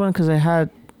the first one, because it had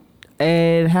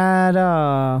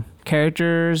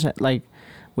characters like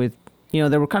with,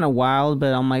 they were kind of wild,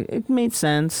 but I'm like, it made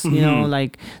sense.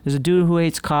 Like there's a dude who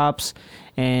hates cops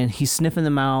and he's sniffing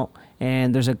them out,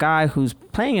 and there's a guy who's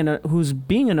who's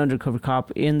being an undercover cop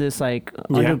in this like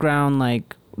underground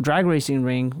like drag racing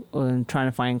ring and trying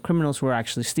to find criminals who are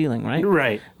actually stealing, right?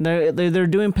 Right. They're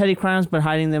doing petty crimes but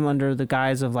hiding them under the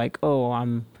guise of like, oh,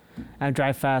 I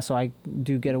drive fast, so I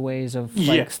do getaways of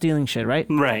like stealing shit, right?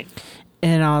 Right.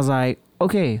 And I was like,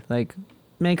 okay, like,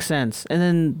 makes sense. And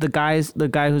then the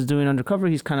guy who's doing undercover,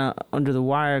 he's kind of under the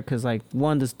wire because, like,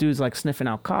 this dude's, like, sniffing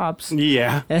out cops.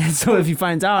 Yeah. And so if he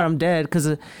finds out, I'm dead.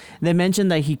 Because they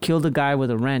mentioned that he killed a guy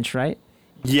with a wrench, right?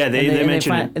 Yeah, they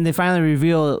mentioned it. And they finally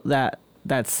reveal that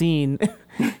scene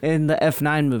in the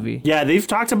F9 movie. Yeah, they've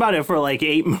talked about it for, like,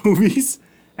 8 movies.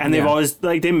 And they've always,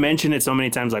 like, they mention it so many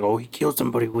times, like, oh, he killed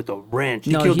somebody with a wrench.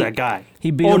 He killed that guy.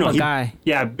 He beat up a guy.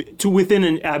 Yeah, I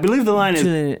believe the line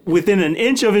is within an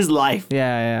inch of his life.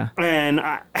 Yeah. And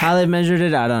how they measured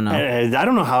it, I don't know. I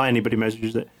don't know how anybody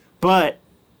measures it. But,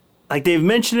 like, they've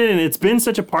mentioned it, and it's been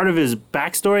such a part of his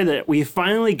backstory that we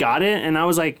finally got it. And I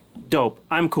was like, dope.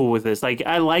 I'm cool with this. Like,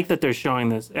 I like that they're showing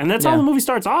this. And that's how the movie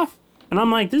starts off. And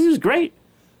I'm like, this is great.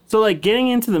 So, like, getting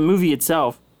into the movie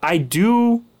itself, I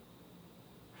don't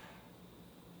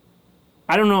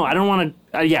know. I don't want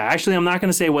to. Actually, I'm not going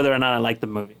to say whether or not I like the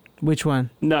movie. Which one?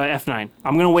 No, F9.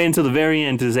 I'm going to wait until the very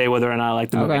end to say whether or not I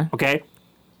like the movie. Okay?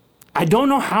 I don't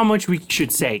know how much we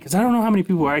should say because I don't know how many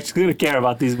people are actually going to care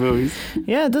about these movies.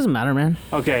 Yeah, it doesn't matter, man.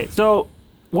 Okay, so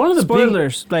one of the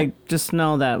spoilers, just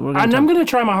know that we're going to. I'm going to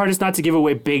try my hardest not to give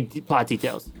away big plot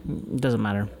details. It doesn't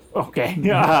matter. Okay.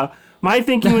 My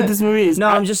thinking with this movie is. No,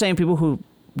 I'm just saying people who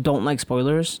don't like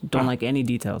spoilers don't like any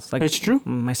details. Like, it's true.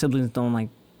 My siblings don't like.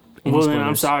 Well, then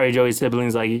I'm sorry, Joey's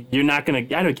siblings. Like, you're not gonna.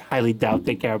 I highly doubt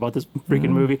they care about this freaking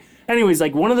movie. Anyways,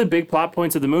 like, one of the big plot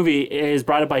points of the movie is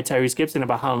brought up by Tyrese Gibson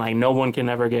about how, like, no one can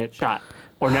ever get shot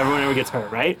or no one ever gets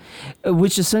hurt, right?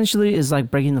 Which essentially is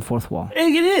like breaking the fourth wall.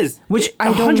 It is. Which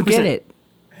I don't get it.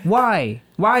 Why?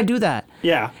 Why do that?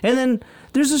 Yeah. And then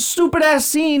there's a stupid ass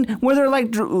scene where they're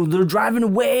like they're driving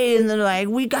away and they're like,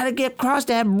 we gotta get across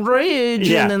that bridge.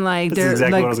 Yeah, and then like that's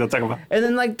exactly what I was gonna talk about. And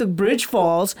then like the bridge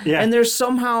falls. Yeah. And they're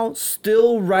somehow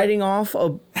still riding off a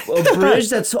bridge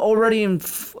that's already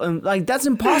like that's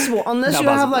impossible unless you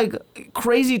have like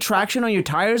crazy traction on your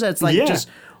tires. That's like just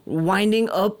winding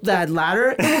up that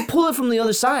ladder. It will pull it from the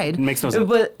other side. It makes no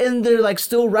sense. And they're like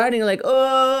still riding like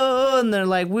and they're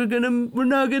like we're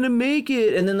not gonna make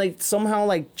it, and then like somehow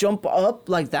like jump up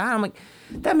like that. I'm like,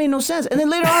 that made no sense. And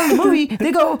then later on in the movie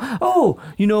they go,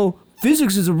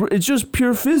 physics it's just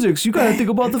pure physics. You gotta think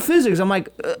about the physics. I'm like,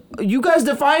 you guys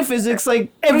defy physics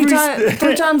like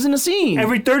three times in a scene.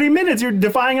 Every 30 minutes you're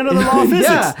defying another law of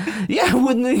physics. Yeah.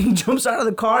 When he jumps out of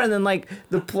the car and then like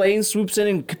the plane swoops in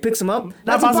and picks him up.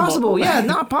 That's impossible. Yeah,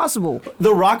 not possible.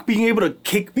 The Rock being able to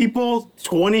kick people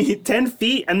 10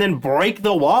 feet and then break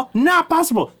the wall? Not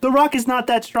possible. The Rock is not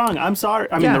that strong. I'm sorry.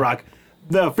 I mean, The Rock.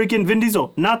 The freaking Vin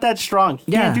Diesel, not that strong.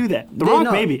 He can't do that. The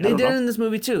Rock, maybe. They did it in this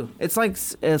movie too. It's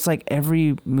like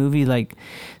every movie, like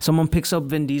someone picks up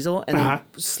Vin Diesel and then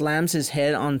slams his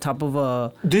head on top of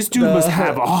a. This dude must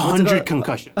have 100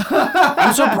 concussions.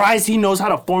 I'm surprised he knows how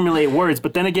to formulate words.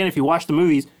 But then again, if you watch the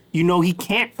movies, you know he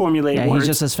can't formulate Yeah, words. he's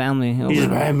just his family. He's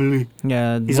family.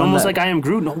 Yeah. He's almost like I Am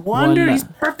Groot. No wonder he's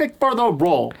perfect for the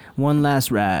role. One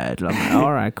last ride. I'm like,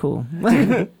 all right, cool.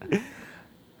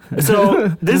 So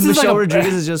this is Michelle like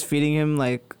Rodriguez is just feeding him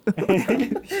like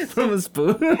from a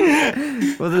spoon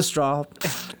with a straw.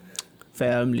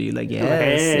 Family, like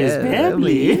yes,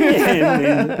 family.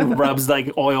 And rubs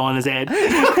like oil on his head.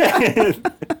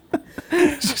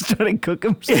 Just trying to cook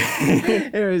him.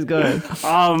 Anyways, go ahead.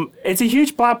 It's a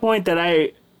huge plot point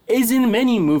that is in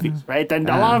many movies, right? That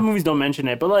a lot of movies don't mention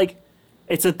it, but like,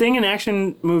 it's a thing in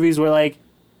action movies where like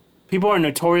people are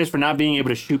notorious for not being able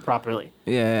to shoot properly.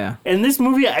 Yeah. In this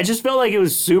movie, I just felt like it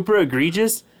was super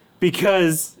egregious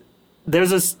because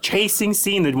there's a chasing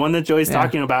scene, the one that Joey's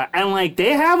talking about, and like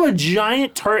they have a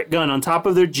giant turret gun on top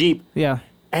of their Jeep, Yeah.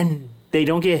 and they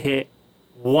don't get hit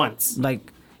once.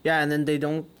 Like, yeah, and then they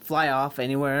don't fly off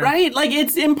anywhere. Right? Like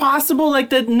it's impossible. Like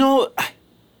that. No,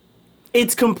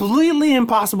 it's completely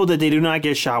impossible that they do not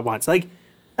get shot once. Like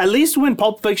at least when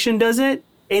Pulp Fiction does it,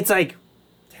 it's like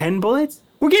 10 bullets.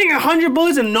 We're getting 100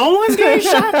 bullets and no one's getting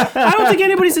shot. I don't think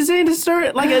anybody's sustained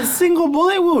like a single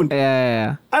bullet wound.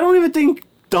 Yeah. I don't even think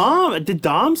did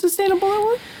Dom sustain a bullet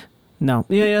wound? No.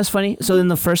 Yeah, it's funny. So in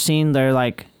the first scene, they're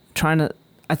like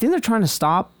I think they're trying to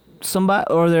stop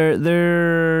somebody, or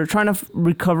they're trying to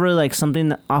recover like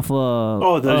something off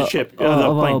the ship,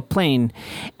 the plane.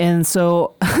 And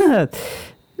so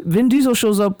Vin Diesel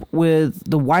shows up with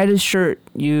the whitest shirt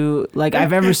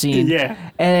I've ever seen. Yeah.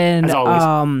 And as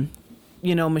always.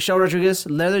 Michelle Rodriguez,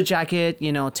 leather jacket,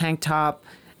 tank top.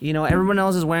 Everyone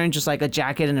else is wearing just like a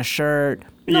jacket and a shirt.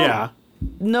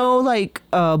 No like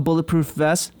bulletproof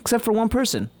vest except for one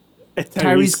person.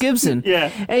 Tyrese Gibson. Yeah.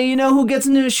 And you know who gets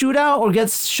into a shootout or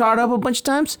gets shot up a bunch of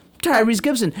times? Tyrese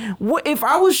Gibson. What if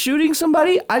I was shooting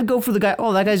somebody? I'd go for the guy.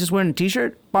 Oh, that guy's just wearing a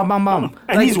t-shirt. Bam, bam, bam.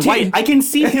 And like, he's white. I can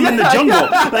see him in the jungle.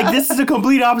 Like this is a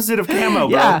complete opposite of camo, bro.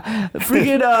 Yeah.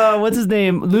 Freaking what's his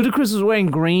name? Ludacris was wearing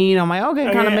green. I'm like,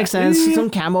 okay, kind of makes sense. Some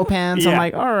camo pants. I'm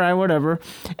like, all right, whatever.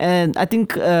 And I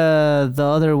think the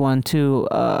other one too.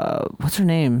 What's her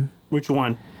name? Which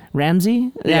one?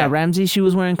 Ramsey? Yeah, Ramsey. She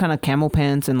was wearing kind of camel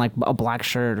pants and like a black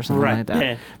shirt or something like that.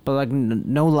 Yeah. But like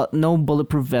no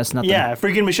bulletproof vest, nothing. Yeah,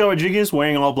 freaking Michelle Rodriguez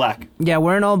wearing all black. Yeah,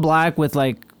 wearing all black with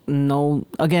like no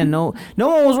one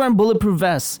was wearing bulletproof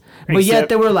vests. But yet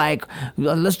they were like,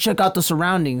 let's check out the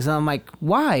surroundings. And I'm like,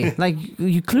 why? Like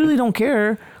you clearly don't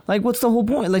care. Like, what's the whole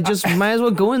point? Like, just might as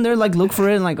well go in there, like, look for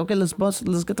it, and like, okay, let's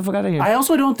get the fuck out of here. I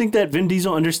also don't think that Vin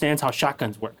Diesel understands how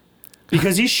shotguns work.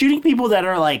 Because he's shooting people that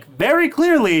are, like, very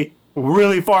clearly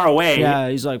really far away. Yeah,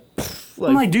 he's like...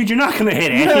 I'm like, dude, you're not going to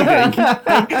hit anything.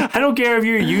 Like, I don't care if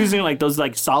you're using, like, those,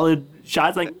 like, solid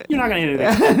shots. Like, you're not going to hit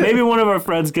anything. Maybe one of our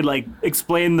friends could, like,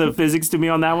 explain the physics to me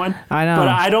on that one. I know. But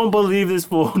I don't believe this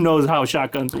fool knows how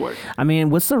shotguns work. I mean,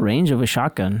 what's the range of a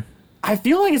shotgun? I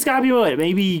feel like it's got to be, what,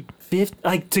 maybe 50...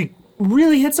 Like, to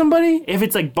really hit somebody, if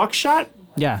it's, like, buckshot,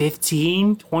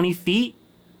 15, 20 feet.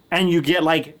 And you get,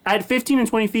 like, at 15 and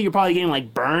 20 feet, you're probably getting,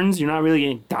 like, burns. You're not really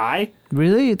getting die.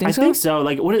 Really? You think so? I think so.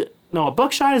 Like, a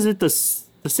buckshot, is it the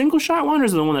single shot one, or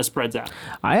is it the one that spreads out?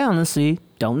 I honestly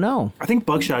don't know. I think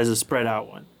buckshot is a spread out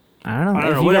one. I don't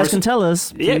know. If you guys can tell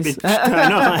us, please.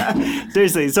 Yeah,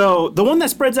 seriously. So, the one that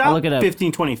spreads out, look it up.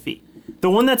 15, 20 feet. The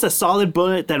one that's a solid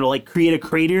bullet that'll, like, create a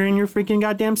crater in your freaking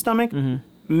goddamn stomach,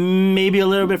 maybe a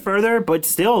little bit further, but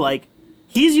still, like,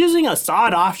 he's using a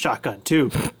sawed-off shotgun,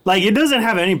 too. Like, it doesn't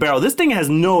have any barrel. This thing has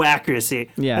no accuracy.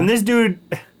 Yeah. And this dude...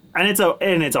 And it's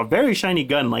a very shiny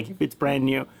gun, like, if it's brand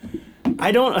new.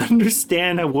 I don't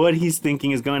understand what he's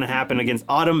thinking is going to happen against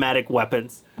automatic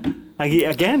weapons. Like,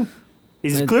 he's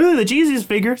clearly the Jesus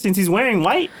figure since he's wearing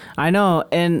white. I know.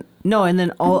 And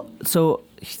so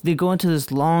they go into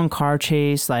this long car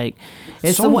chase, like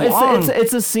it's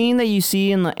a scene that you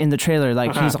see in the trailer.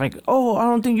 Like he's like, oh, I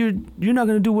don't think you're not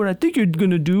gonna do what I think you're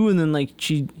gonna do, and then like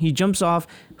he jumps off,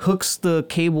 hooks the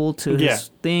cable to his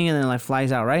thing, and then like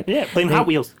flies out, right? Yeah, playing Hot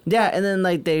Wheels. Yeah, and then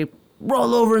like they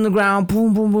roll over in the ground,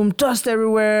 boom, boom, boom, dust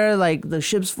everywhere, like the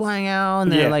ship's flying out,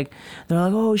 and they're like,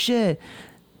 oh shit,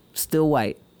 still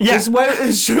white. Yeah.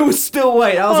 It sure was still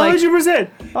white. I was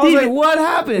 100%. I was like, what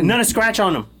happened? Not a scratch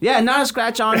on him. Yeah, not a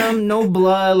scratch on him. No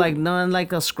blood, like none,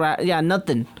 like a scratch. Yeah,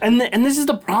 nothing. And this is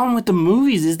the problem with the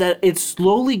movies, is that it's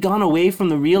slowly gone away from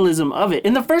the realism of it.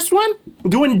 In the first one,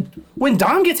 when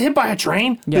Dom gets hit by a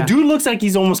train, the dude looks like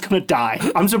he's almost gonna die.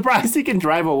 I'm surprised he can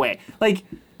drive away. Like,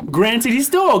 granted, he's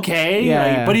still okay,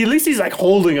 but at least he's like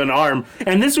holding an arm.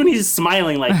 And this one, he's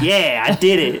smiling like, yeah, I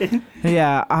did it.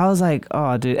 Yeah, I was like,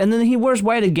 oh, dude. And then he wears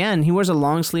white again. He wears a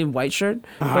long sleeve white shirt.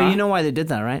 But you know why they did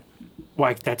that, right?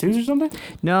 Like tattoos or something?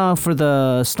 No, for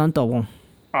the stunt double.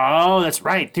 Oh, that's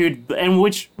right, dude. And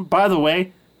which, by the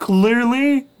way,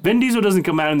 clearly Vin Diesel doesn't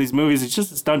come out in these movies. It's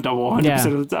just a stunt double 100%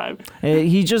 of the time.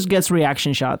 He just gets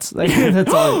reaction shots. Like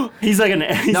that's all. He's like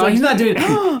he's not doing.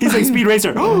 He's like Speed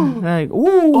Racer. Like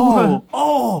ooh.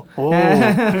 Oh.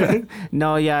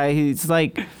 No, yeah, he's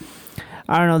like,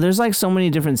 I don't know. There's like so many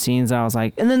different scenes. I was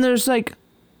like, and then there's like.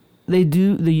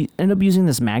 They end up using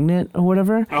this magnet or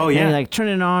whatever. Oh yeah. And they like turn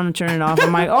it on and turn it off.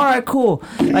 I'm like, all right, cool.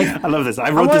 Like I love this. I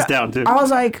wrote this down too. I was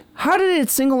like, how did it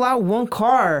single out one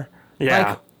car?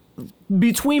 Yeah. Like,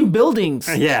 between buildings.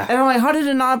 Yeah. And I'm like, how did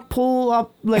it not pull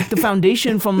up like the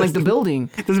foundation from like the building?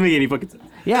 It doesn't make any fucking sense.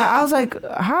 Yeah, I was like,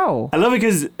 how? I love it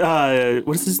because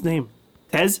what is his name?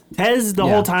 Tez the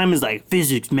whole time is like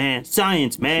physics, man,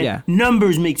 science, man,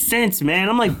 numbers make sense, man.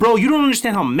 I'm like, bro, you don't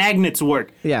understand how magnets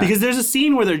work. Yeah. Because there's a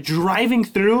scene where they're driving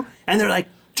through and they're like,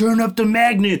 turn up the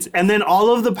magnets, and then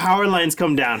all of the power lines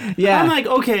come down. Yeah. I'm like,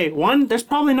 okay, one, there's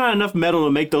probably not enough metal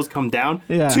to make those come down.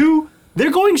 Yeah. Two,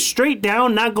 they're going straight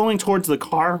down, not going towards the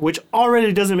car, which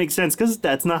already doesn't make sense because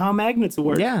that's not how magnets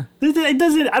work. Yeah. It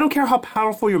doesn't. I don't care how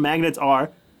powerful your magnets are.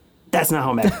 That's not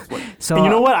how magnets work. So, and you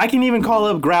know what? I can even call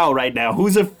up Growl right now,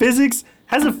 who's has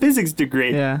a physics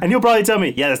degree. Yeah. And he'll probably tell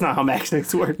me, yeah, that's not how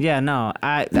magnets work. Yeah, no,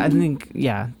 I think,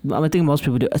 I think most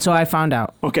people do. So I found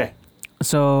out. Okay.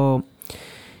 So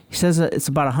he says that it's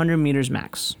about 100 meters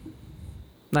max.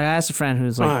 Like I asked a friend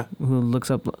who's like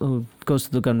who goes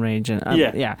to the gun range and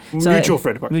So mutual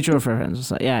friend of ours. Mutual friend.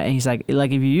 So, yeah, and he's like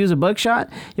if you use a buckshot,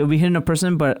 you'll be hitting a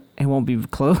person, but it won't be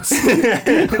close.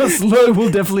 Slow will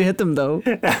definitely hit them though.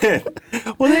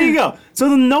 Well, there you go.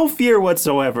 So no fear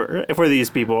whatsoever for these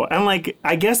people, and like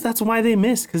I guess that's why they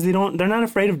miss because they're not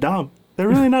afraid of Dom. They're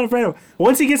really not afraid of him.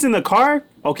 Once he gets in the car,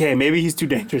 okay, maybe he's too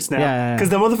dangerous now. Because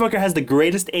the motherfucker has the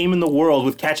greatest aim in the world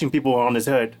with catching people on his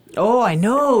hood. Oh, I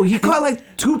know. He caught like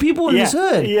 2 people in his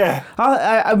hood. Yeah.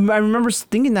 I remember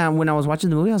thinking that when I was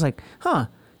watching the movie. I was like, huh,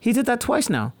 he did that twice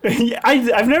now.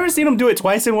 I've never seen him do it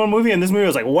twice in one movie, and this movie I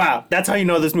was like, wow, that's how you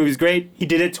know this movie's great. He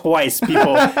did it twice,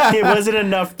 people. It wasn't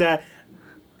enough that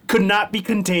could not be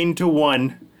contained to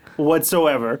one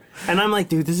whatsoever. And I'm like,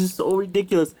 dude, this is so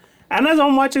ridiculous. And as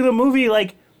I'm watching the movie,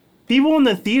 like, people in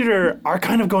the theater are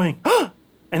kind of going, oh!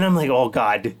 And I'm like, oh,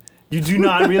 God, you do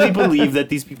not really believe that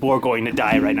these people are going to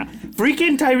die right now.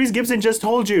 Freaking Tyrese Gibson just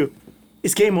told you,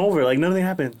 it's game over. Like, nothing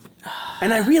happened.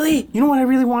 And you know what I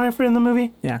really wanted for in the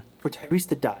movie? Yeah. For Tyrese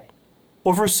to die.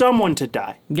 Or for someone to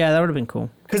die. Yeah, that would have been cool.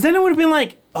 Because then it would have been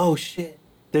like, oh, shit,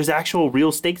 there's actual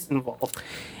real stakes involved.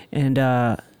 And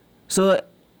so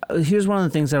here's one of the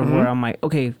things that where I'm like,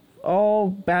 okay, all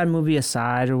bad movie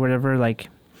aside or whatever, like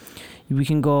we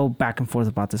can go back and forth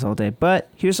about this all day, but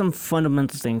here's some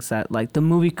fundamental things that like the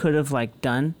movie could have like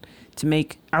done to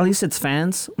make at least its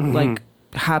fans like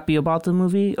happy about the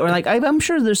movie, or like I'm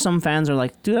sure there's some fans are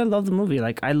like, dude, I love the movie,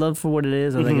 like I love for what it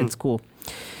is, or like it's cool.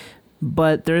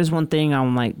 But there is one thing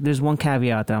I'm like, there's one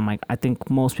caveat that I'm like, I think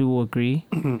most people will agree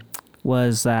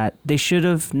was that they should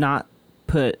have not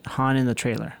put Han in the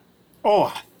trailer.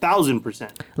 Oh, 1,000%.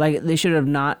 Like they should have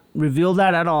not revealed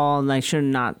that at all, and like should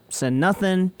have not said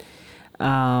nothing.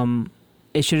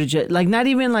 It should have just like not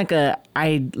even like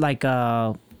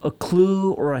a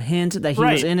clue or a hint that he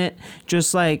was in it.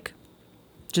 Just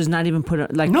not even put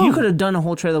it. Like you could have done a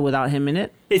whole trailer without him in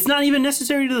it. It's not even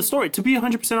necessary to the story. To be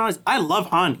 100% honest, I love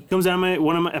Han. He comes out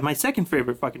of my second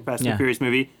favorite fucking Fast and Furious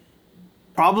movie.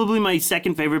 Probably my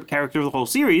second favorite character of the whole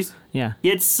series. Yeah.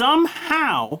 Yet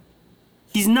somehow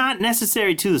he's not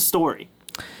necessary to the story.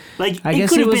 Like I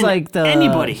guess it was like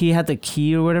anybody. He had the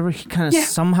key or whatever. He kind of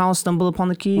somehow stumbled upon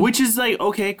the key, which is like,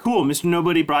 okay, cool. Mr.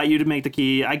 Nobody brought you to make the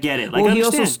key. I get it. Like, well, he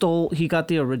also stole. He got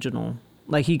the original.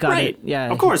 Like he got it.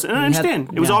 Yeah, of course, and I understand.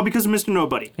 It was all because of Mr.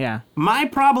 Nobody. Yeah. My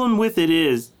problem with it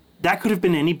is that could have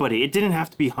been anybody. It didn't have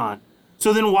to be Han.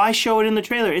 So then why show it in the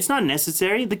trailer? It's not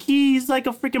necessary. The key is like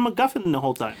a freaking MacGuffin the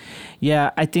whole time.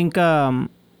 Yeah, I think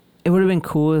it would have been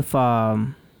cool if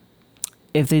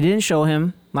they didn't show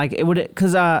him. Like it would,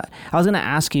 because I was gonna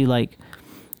ask you, like,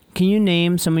 can you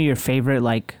name some of your favorite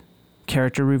like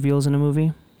character reveals in a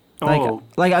movie?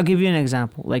 Like I'll give you an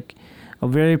example. Like a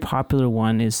very popular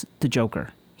one is the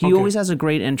Joker. He always has a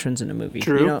great entrance in a movie.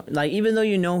 True. You know, like even though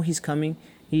you know he's coming,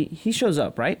 he shows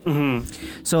up, right?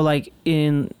 Mm-hmm. So like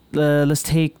in let's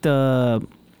take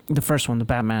the first one, the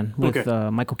Batman with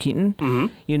Michael Keaton.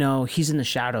 Mm-hmm. You know, he's in the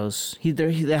shadows.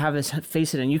 They have his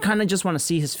face hidden. You kind of just want to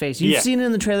see his face. You've seen it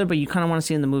in the trailer, but you kind of want to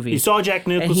see it in the movie. You saw Jack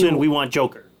Nicholson. We want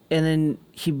Joker. And then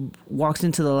he walks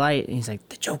into the light, and he's like,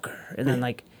 the Joker. And then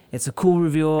like it's a cool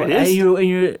reveal. It is. And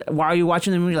you're while you're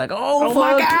watching the movie, you're like, oh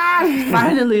fuck, my God!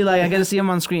 Finally, like I get to see him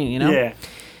on screen. You know. Yeah.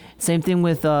 Same thing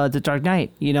with The Dark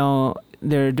Knight. You know,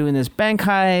 they're doing this bank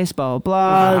heist, blah blah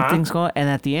blah. Uh-huh. Things go, and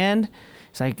at the end,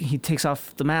 it's like he takes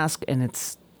off the mask, and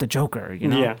it's the Joker. You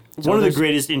know, Yeah, So one of the there's-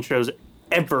 greatest intros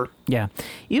ever. Yeah,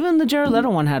 even the Jared Leto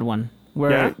one had one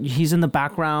where Yeah? he's in the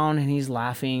background and he's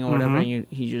laughing or whatever, Mhm. and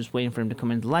he's just waiting for him to come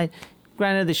into the light.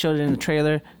 Granted, they showed it in the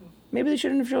trailer. Maybe they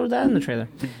shouldn't have showed that in the trailer.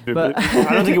 But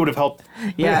I don't think it would have helped.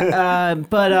 yeah,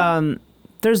 but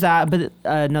there's that. But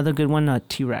another good one,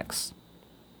 T-Rex.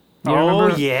 You Oh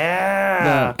remember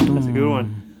yeah, the- that's a good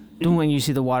one. when you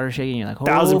see the water shaking, you're like, oh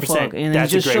 1000%. fuck, and then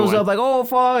That's he a just great shows one. up like, oh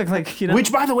fuck, like you know.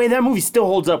 Which, by the way, that movie still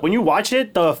holds up. When you watch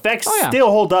it, the effects Oh, yeah. still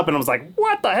hold up, and I was like,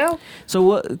 what the hell? So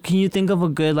what can you think of a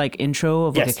good like intro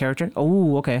of like Yes. a character?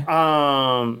 Oh, okay.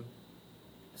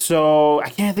 So I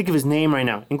can't think of his name right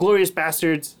now. Inglorious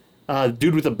Bastards,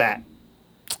 dude with a bat.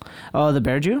 Oh, the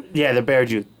Bear Jew. Yeah, the Bear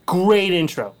Jew. Great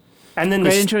intro. And then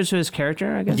Great intro to his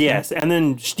character, I guess. Yes, and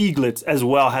then Stieglitz as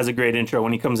well has a great intro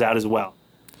when he comes out as well.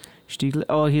 Stiegler.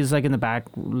 Oh, he's like in the back.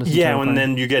 listening to Yeah, the and part.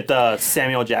 then you get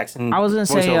Samuel Jackson. I was gonna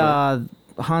say voiceover.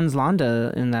 Hans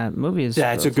Landa in that movie is.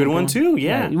 That's a good one too.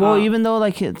 Yeah. Well, even though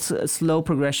like it's a slow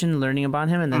progression, learning about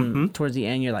him, and then Mm-hmm. towards the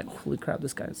end, you're like, holy crap,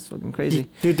 this guy's fucking crazy.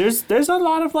 Dude, there's a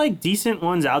lot of like decent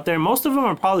ones out there. Most of them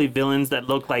are probably villains that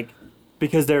look like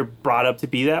because they're brought up to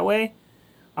be that way.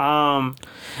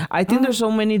 I think there's so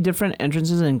many different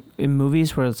entrances in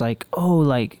movies where it's like, oh,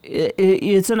 like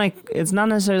it's not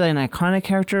necessarily an iconic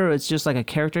character. It's just like a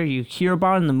character you hear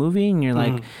about in the movie, and you're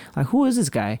like who is this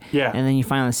guy? Yeah. And then you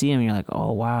finally see him, and you're like,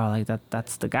 oh wow, like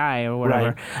that's the guy or whatever.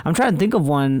 Right. I'm trying to think of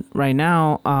one right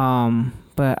now,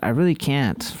 but I really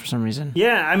can't for some reason.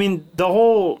 Yeah, I mean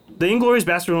the Inglorious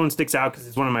Bastard one sticks out because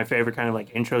it's one of my favorite kind of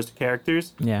like intros to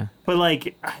characters. Yeah. But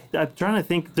like I'm trying to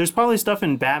think, there's probably stuff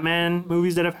in Batman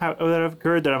movies that have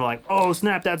occurred that I'm like, oh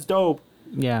snap, that's dope.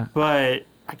 Yeah. But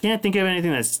I can't think of anything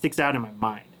that sticks out in my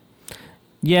mind.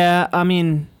 Yeah, I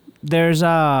mean, there's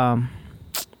let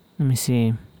me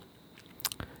see.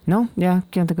 No, yeah,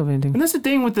 can't think of anything. And that's the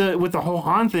thing with the whole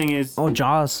Han thing is, Oh,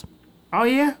 Jaws. oh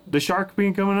yeah, the shark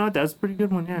being coming out, that's a pretty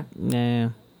good one, yeah. Yeah.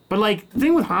 But like the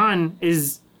thing with Han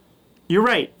is, you're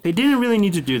right, they didn't really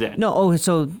need to do that. No,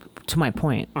 so to my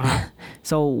point.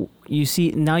 So you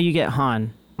see, now you get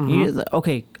Han.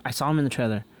 Okay, I saw him in the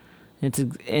trailer.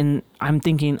 And I'm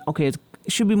thinking, okay, it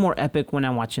should be more epic when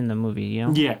I'm watching the movie, you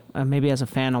know? Yeah. Maybe as a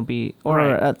fan, I'll be, or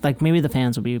Right. like maybe the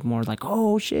fans will be more like,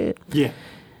 oh shit. Yeah.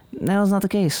 That was not the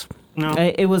case. No.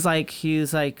 It was like,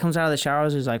 he's like, comes out of the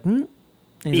showers, he's like, And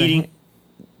he's Eating. like,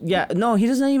 yeah, no, he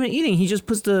doesn't even eating. He just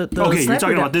puts the Okay, you're sniper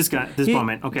talking down. about this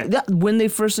moment. Okay. Yeah, when they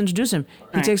first introduce him,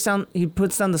 Right. he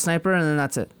puts down the sniper, and then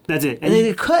that's it. That's it. And then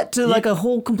they cut to like a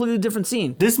whole completely different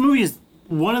scene. This movie is,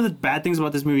 one of the bad things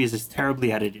about this movie is it's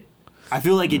terribly edited. I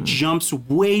feel like it jumps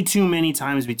way too many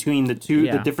times between the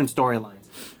Yeah. different storylines.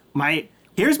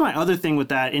 Here's my other thing with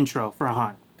that intro for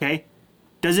Han, okay?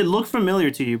 Does it look familiar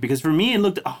to you? Because for me, it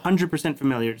looked 100%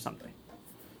 familiar to something.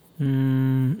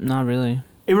 Not really.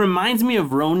 It reminds me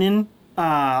of Ronin /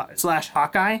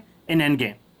 Hawkeye in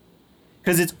Endgame.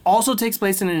 Because it also takes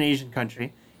place in an Asian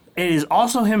country. It is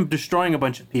also him destroying a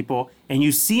bunch of people, and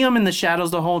you see him in the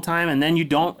shadows the whole time, and then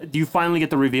you finally get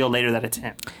the reveal later that it's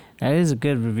him. That is a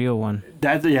good reveal one.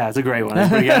 It's a great one. That's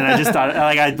pretty good. And I just thought,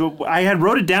 like, I had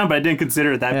wrote it down, but I didn't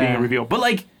consider that being Yeah. a reveal. But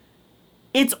like,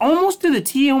 it's almost to the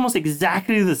T, almost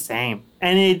exactly the same,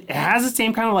 and it has the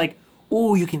same kind of like,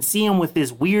 oh, you can see him with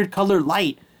this weird colored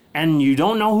light, and you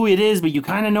don't know who it is, but you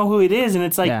kind of know who it is, and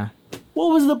it's like, Yeah. what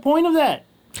was the point of that?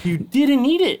 You didn't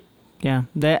need it. Yeah.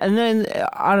 And then,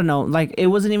 I don't know, like, it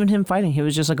wasn't even him fighting. It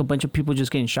was just like a bunch of people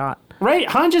just getting shot. Right?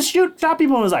 Han just shot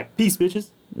people and was like, peace, bitches.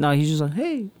 No, he's just like,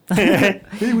 hey. Hey,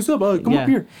 what's up? Come up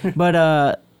here.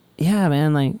 But, yeah,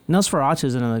 man, like, Nosferatu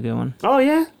is another good one. Oh,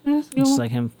 yeah? That's a good It's one.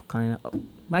 like him kind of.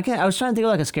 I was trying to think of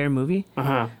like a scary movie,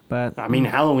 Uh-huh. but. I mean,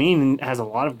 Halloween has a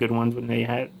lot of good ones when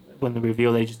the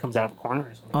reveal they just comes out of a corner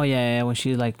or something. Oh, yeah, when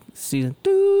she like sees it.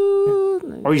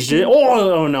 Dude. Or you should.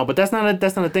 Oh no, but that's not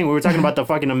a thing. We were talking about the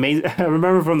fucking amazing. I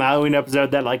remember from the Halloween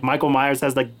episode that like Michael Myers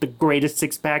has like the greatest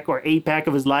 6-pack or 8-pack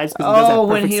of his lives. 'Cause he does that Oh,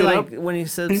 when perfect he sit-up. like when he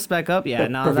sits back up, yeah,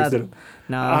 no, Perfect that, sit-up.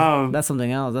 no, that's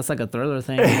something else. That's like a thriller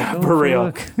thing. Like, oh, for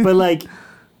real. fuck. But like,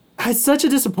 it's such a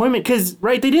disappointment because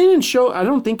they didn't show. I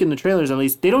don't think in the trailers at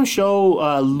least they don't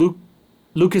show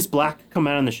Lucas Black come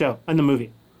out on the show in the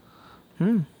movie. I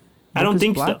don't Lucas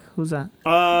think Black? Who's that?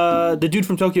 so. The dude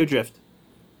from Tokyo Drift,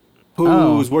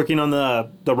 who's working on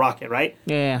the rocket, right?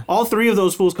 Yeah. All three of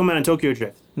those fools come out in Tokyo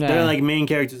Drift. Yeah. They're like main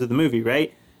characters of the movie,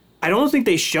 right? I don't think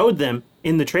they showed them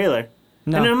in the trailer.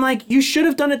 No. And I'm like, you should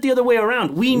have done it the other way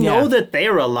around. We know Yeah. that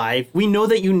they're alive. We know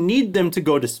that you need them to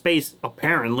go to space,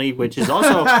 apparently, which is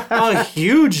also a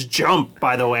huge jump,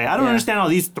 by the way. I don't Yeah. understand how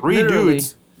these three Literally.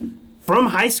 dudes from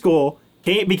high school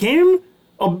became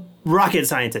a rocket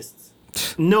scientist.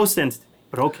 No sense to me,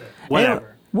 but okay,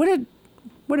 whatever. What did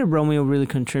Romeo really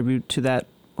contribute to that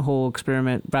whole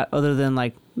experiment, other than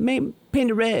like paint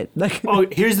it red? Like, oh,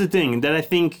 here's the thing that I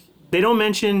think they don't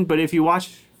mention, but if you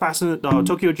watch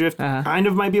Tokyo Drift, kind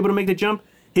of might be able to make the jump.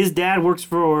 His dad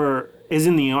is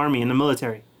in the army, in the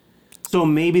military. So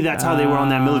maybe that's how they were on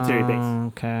that military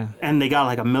base. Okay. And they got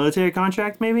like a military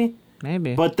contract, maybe?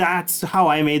 Maybe. But that's how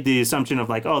I made the assumption of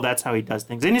like, oh, that's how he does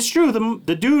things. And it's true.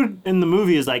 The dude in the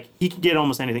movie is like, he can get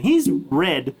almost anything. He's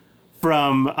Red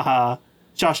from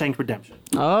Shawshank Redemption.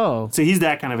 Oh. So he's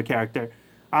that kind of a character.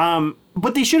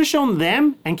 But they should have shown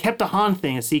them and kept the Han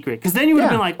thing a secret. Because then you would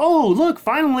have been like, oh, look,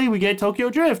 finally we get Tokyo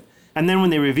Drift. And then when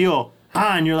they reveal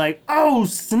Han, you're like, oh,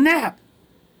 snap.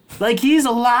 Like, he's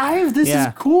alive? This is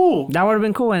cool. That would have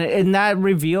been cool. And in that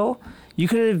reveal, you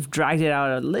could have dragged it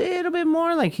out a little bit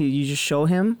more. Like, you just show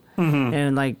him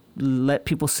and, like, let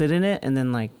people sit in it and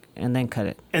then cut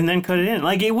it. And then cut it in.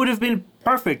 Like, it would have been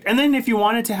perfect. And then if you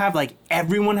wanted to have, like,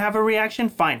 everyone have a reaction,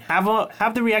 fine.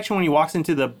 Have the reaction when he walks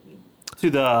into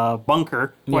the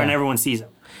bunker where everyone sees him.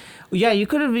 Yeah, you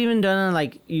could have even done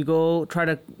like you go try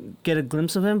to get a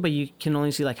glimpse of him, but you can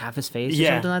only see like half his face or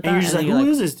something like that. And you're just like, who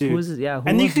is this dude? Who is this? Yeah.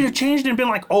 And you could have changed it and been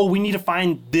like, oh, we need to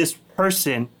find this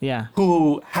person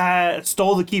who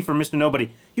stole the key from Mr.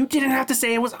 Nobody. You didn't have to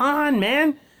say it was Han,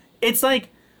 man. It's like,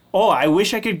 oh, I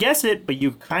wish I could guess it, but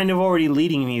you're kind of already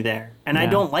leading me there. And I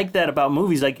don't like that about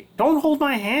movies. Like, don't hold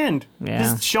my hand. Yeah.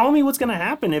 Just show me what's going to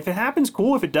happen. If it happens,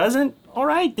 cool. If it doesn't, all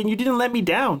right, then you didn't let me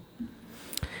down.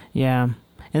 Yeah.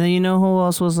 And then you know who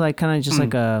else was like kind of just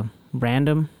like a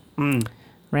random?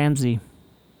 Ramsey.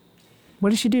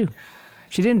 What did she do?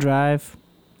 She didn't drive.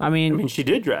 I mean, she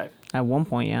did drive. At one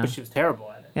point, yeah. But she was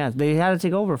terrible at it. Yeah, they had to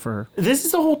take over for her. This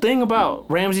is the whole thing about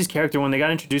Ramsey's character when they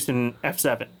got introduced in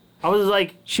F7. I was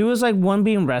like... She was like one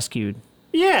being rescued.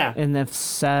 Yeah. In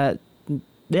F7.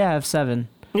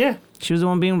 Yeah. She was the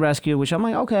one being rescued, which I'm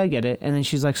like, okay, I get it. And then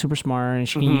she's like super smart and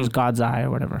she can use God's eye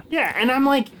or whatever. Yeah, and I'm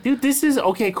like, dude, this is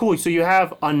okay, cool. So you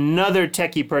have another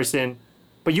techie person,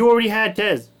 but you already had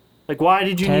Tez. Like, why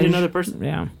did you need another person?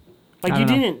 Yeah. Like, you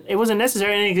didn't. It wasn't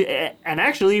necessary. And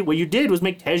actually, what you did was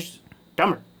make Tej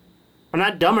dumber. Or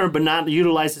not dumber, but not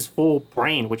utilize his full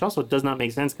brain, which also does not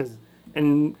make sense because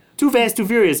in Too Fast, Too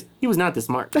Furious, he was not this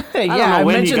smart. I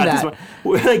mentioned that.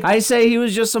 Like, I say he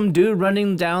was just some dude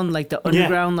running down like the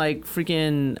underground, like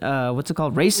freaking, what's it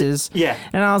called, races. Yeah.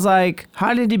 And I was like,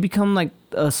 how did he become like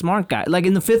a smart guy? Like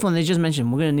in the fifth one, they just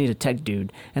mentioned we're gonna need a tech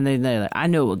dude, and they're like, I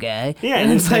know a guy. Yeah.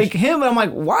 And it's like him. And I'm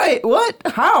like, why? What?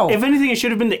 How? If anything, it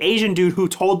should have been the Asian dude who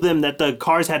told them that the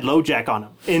cars had low jack on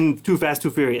them in Too Fast, Too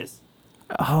Furious.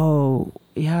 Oh.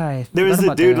 Yeah, there was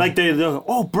a dude like they're like,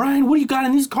 oh, Brian, what do you got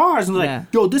in these cars? And they're like,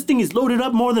 yo, this thing is loaded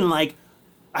up more than like,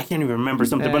 I can't even remember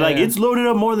something, but like it's loaded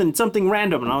up more than something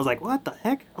random. And I was like, what the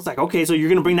heck? I was like, okay, so you're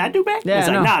gonna bring that dude back? Yeah, it's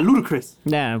like, nah, ludicrous.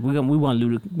 Yeah, we want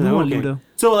Ludo. We want Ludo.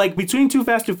 So like between Too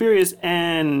Fast, Too Furious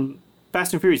and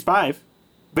Fast and Furious 5,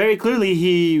 very clearly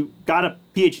he got a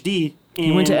PhD.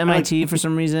 He went to MIT for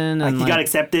some reason. Like he got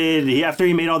accepted after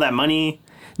he made all that money.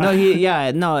 No,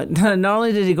 not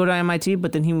only did he go to MIT,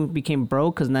 but then he became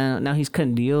broke because now he's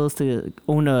cutting deals to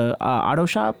own a auto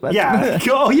shop. Yeah.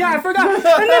 Oh, yeah, I forgot. And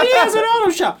then he has an auto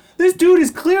shop. This dude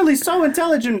is clearly so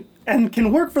intelligent and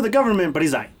can work for the government, but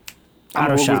he's like,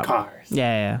 auto shop. With cars.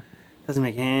 Yeah. Doesn't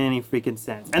make any freaking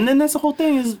sense. And then that's the whole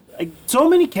thing is like so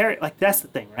many characters. Like that's the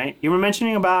thing, right? You were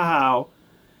mentioning about how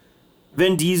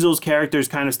Vin Diesel's characters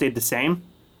kind of stayed the same,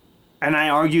 and I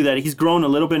argue that he's grown a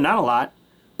little bit, not a lot.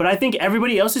 But I think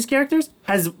everybody else's characters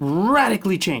has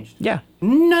radically changed. Yeah.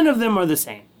 None of them are the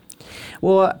same.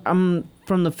 Well,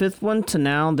 from the fifth one to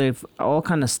now, they've all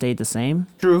kind of stayed the same.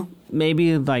 True.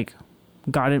 Maybe like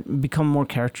become more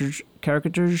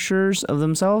caricatures of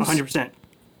themselves. 100%.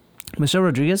 Michelle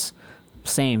Rodriguez,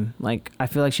 same. Like I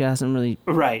feel like she hasn't really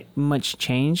much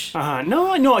changed.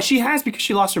 No, she has because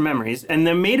she lost her memories, and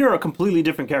they made her a completely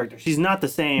different character. She's not the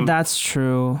same. That's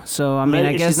true. So I mean,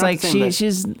 I guess like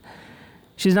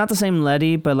she's not the same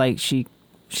Letty, but like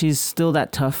she's still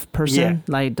that tough person. Yeah.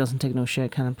 Like doesn't take no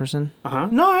shit kind of person.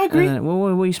 No, I agree. Then,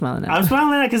 what are you smiling at? I'm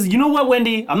smiling at it because you know what,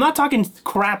 Wendy? I'm not talking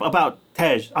crap about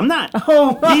Tej. I'm not.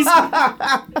 Look,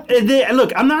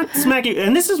 I'm not smacking.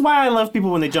 And this is why I love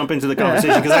people when they jump into the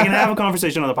conversation because I can have a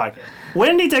conversation on the podcast.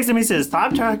 Wendy texted me, says,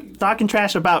 stop talking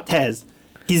trash about Tej.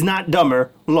 He's not dumber,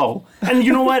 low. And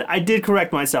you know what? I did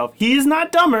correct myself. He is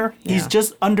not dumber. He's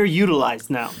just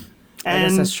underutilized now. And I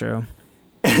guess that's true.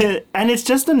 And it's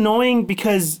just annoying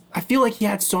because I feel like he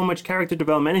had so much character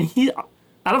development, and he,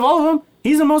 out of all of them,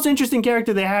 he's the most interesting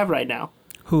character they have right now.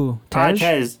 Who? Tej?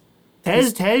 Tej.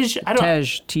 Tej? I don't.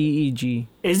 Tej, T-E-G.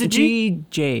 Is it G?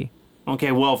 G-J.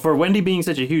 Okay, well, for Wendy being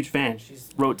such a huge fan, she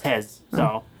wrote Tez.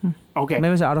 So, okay.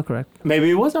 Maybe it's autocorrect. Maybe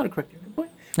it was autocorrect. Good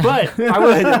point. But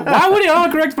why would it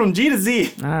autocorrect from G to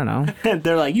Z? I don't know.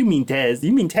 They're like, you mean Tez.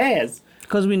 You mean Taz.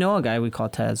 Because we know a guy we call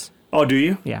Tez. Oh, do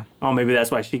you? Yeah. Oh, maybe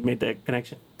that's why she made that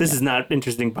connection. This is not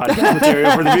interesting podcast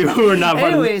material for the people who are not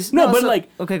part of this. No, but like...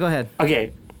 Okay, go ahead.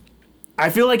 Okay. I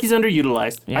feel like he's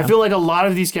underutilized. Yeah. I feel like a lot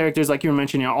of these characters, like you were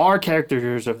mentioning, are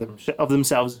characters of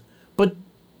themselves. But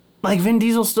like Vin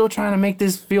Diesel's still trying to make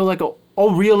this feel like a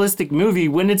realistic movie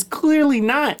when it's clearly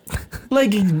not.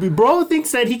 Like, bro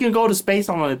thinks that he can go to space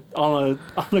on a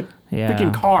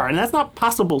freaking car, and that's not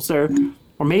possible, sir.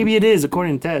 Or maybe it is,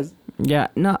 according to Tez. Yeah,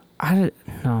 no,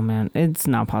 no, man, it's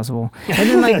not possible. And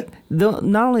then like,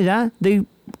 not only that,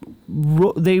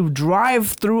 they drive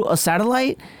through a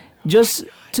satellite just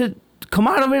to come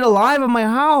out of it alive. I'm like,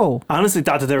 how? I honestly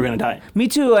thought that they were gonna die. Me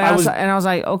too. And I was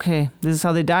like, okay, this is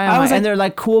how they die. And they're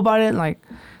like cool about it. Like,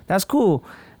 that's cool.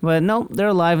 But no, they're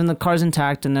alive and the car's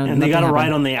intact and they got to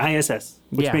ride on the ISS,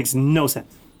 which makes no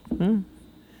sense. And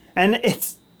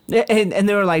it's. And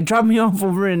they were like, drop me off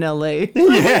over in LA.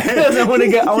 Yeah. I want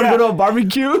to go to a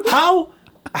barbecue. How?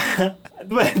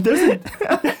 But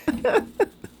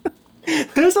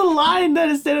there's a line that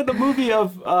is said in the movie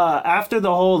of after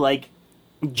the whole like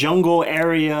jungle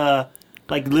area,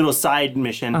 like little side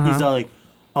mission. He's all like,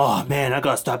 oh man, I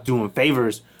gotta stop doing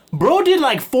favors. Bro did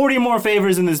like 40 more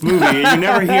favors in this movie and you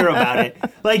never hear about it.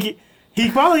 Like, he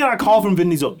probably got a call from Vin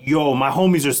Diesel. Yo, my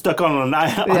homies are stuck on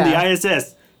the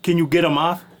ISS. Can you get them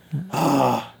off?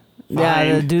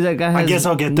 Yeah, the dude that guy has I guess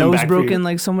I'll get them nose back broken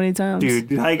like so many times.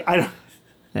 Dude, like, I don't...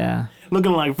 Yeah.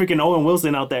 Looking like freaking Owen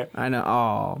Wilson out there. I know.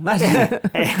 Oh.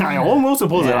 Hey, Owen Wilson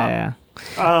pulls it off.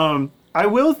 Yeah.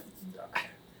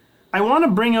 I want to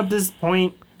bring up this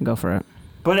point. Go for it.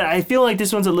 But I feel like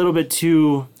this one's a little bit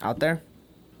too... Out there?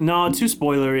 No, too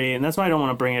spoilery, and that's why I don't want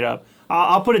to bring it up.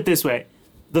 I'll put it this way.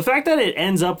 The fact that it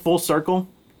ends up full circle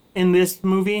in this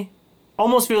movie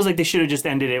almost feels like they should have just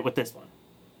ended it with this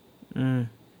one.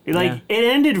 It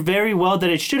ended very well that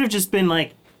it should have just been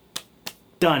like,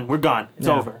 done, we're gone, it's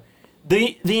over.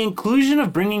 The inclusion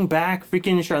of bringing back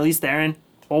freaking Charlize Theron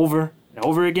over and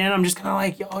over again, I'm just kind of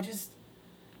like, yo, just...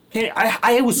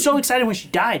 I was so excited when she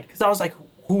died, because I was like,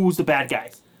 who's the bad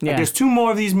guys? Like, there's 2 more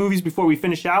of these movies before we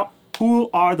finish out. Who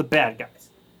are the bad guys?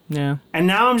 Yeah. And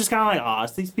now I'm just kind of like, oh,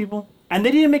 it's these people. And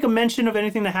they didn't make a mention of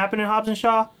anything that happened in Hobbs and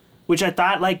Shaw, which I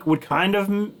thought like would kind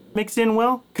of mix in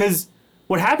well. Because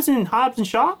what happens in Hobbs and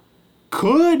Shaw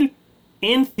could,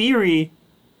 in theory,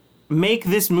 make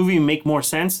this movie make more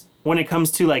sense when it comes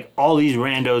to like all these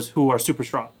randos who are super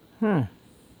strong.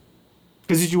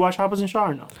 Because did you watch Hobbs and Shaw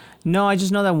or no? No, I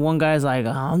just know that one guy's like,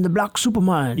 I'm the Black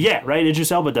Superman. Yeah, right?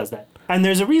 Idris Elba does that. And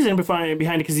there's a reason behind it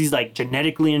because he's like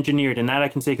genetically engineered, and that I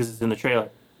can say because it's in the trailer.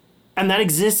 And that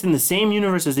exists in the same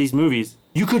universe as these movies.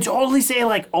 You could totally say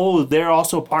like, oh, they're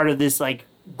also part of this like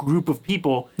group of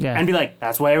people, and be like,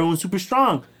 that's why everyone's super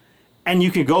strong, and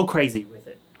you could go crazy with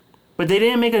it. But they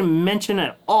didn't make a mention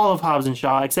at all of Hobbs and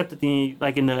Shaw, except at the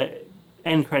like in the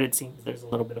end credit scenes. There's a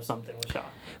little bit of something with Shaw.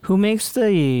 Who makes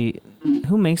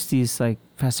these like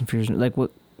Fast and Furious? Like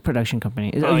what production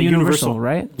company? Universal,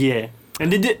 right? Yeah.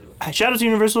 And they did. Shout out to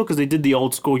Universal because they did the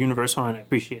old school Universal, and I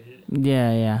appreciated it.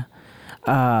 Yeah.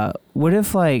 What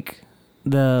if like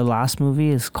the last movie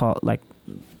is called like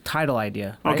title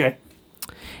idea? Right? Okay.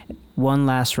 One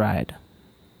Last Ride.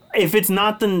 If it's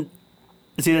not the,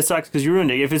 see that sucks because you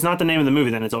ruined it. If it's not the name of the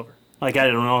movie, then it's over. Like I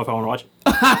don't know if I want to watch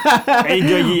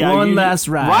it. One Last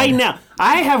Ride. Right now,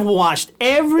 I have watched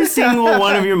every single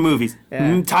one of your movies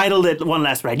titled it One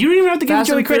Last Ride. You don't even have to give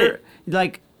Joey credit.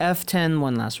 Like F10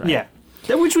 One Last Ride. Yeah.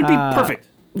 Which would be perfect.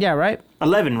 Yeah, right?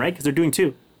 11, right? Because they're doing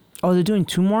 2. Oh, they're doing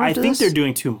 2 more? I think they're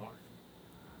doing 2 more.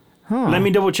 Huh. Let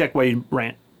me double check while you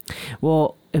rant.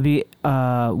 Well, it'd be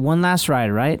One Last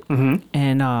Ride, right? Mm-hmm.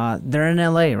 And they're in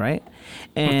LA, right?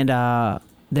 And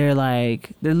they're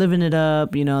living it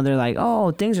up, you know, they're like,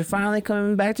 oh, things are finally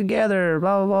coming back together,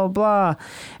 blah, blah, blah, blah.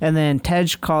 And then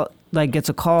Tej gets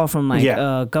a call from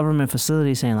a government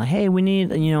facility saying like, hey, we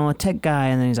need, a tech guy.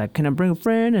 And then he's like, can I bring a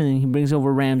friend? And then he brings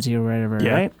over Ramsey or whatever,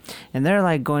 right? And they're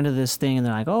like going to this thing and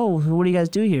they're like, oh, what do you guys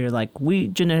do here? Like, we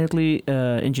genetically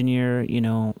engineer,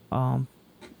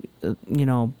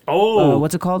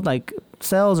 what's it called? Like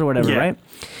cells or whatever, right?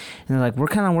 And they're like, we're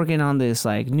kind of working on this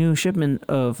like new shipment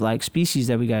of like species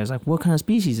that we guys like. What kind of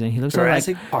species? And he looks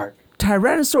Jurassic like Park.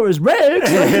 Tyrannosaurus Rex.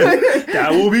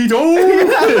 That will be dope.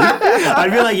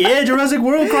 I'd be like, yeah, Jurassic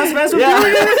World cross Fast and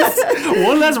Furious.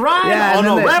 One Last Ride on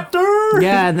a raptor.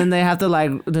 Yeah, and then they have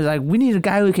to they're like, we need a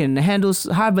guy who can handle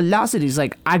high velocities.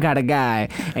 Like, I got a guy.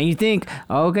 And you think,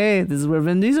 okay, this is where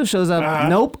Vin Diesel shows up.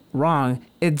 Nope, wrong.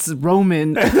 It's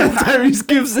Roman Tyrese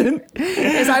Gibson.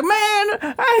 It's like,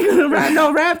 man, I ain't gonna ride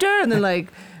no Raptor. And then like,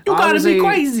 you gotta be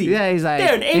crazy. Yeah, he's like,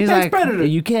 they're an apex predator.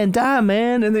 You can't die,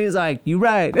 man. And then he's like, you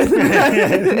right.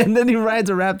 And then he rides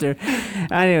a Raptor.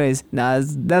 Anyways,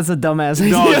 that's a dumbass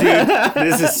idea. No,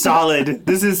 dude,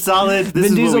 this is solid.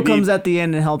 Vin Diesel comes at the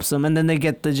end and helps him, and then they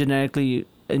get the genetically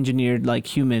engineered like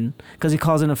human because he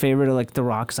calls in a favor to like The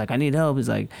Rock. He's like, I need help. He's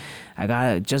like, I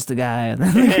got just the guy. And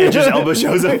then Idris Elba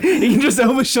shows up. Idris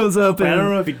Elba shows up. I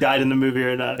don't know if he died in the movie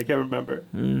or not. I can't remember.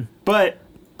 But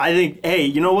I think, hey,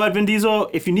 you know what, Vin Diesel?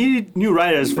 If you need new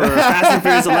writers for Fast and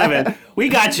Furious 11, we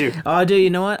got you. Oh, dude, you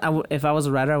know what? If I was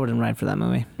a writer, I wouldn't write for that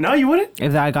movie. No, you wouldn't?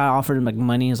 If I got offered like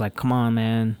money, it's like, come on,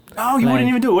 man. Oh, you like, wouldn't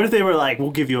even do it. What if they were like,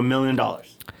 we'll give you $1 million?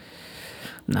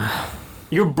 Nah.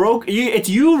 You're broke. It's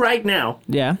you right now.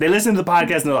 Yeah. They listen to the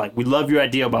podcast and they're like, we love your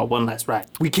idea about one last ride.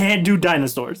 We can't do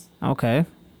dinosaurs. Okay.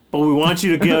 But we want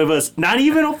you to give us not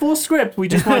even a full script. We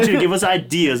just want you to give us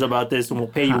ideas about this, and we'll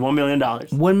pay you $1 million.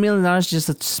 $1 million just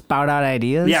to spout out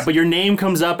ideas? Yeah, but your name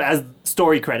comes up as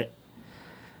story credit.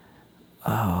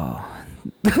 Oh.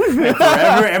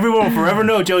 Everyone will forever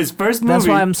know Joey's first movie. That's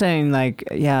why I'm saying, like,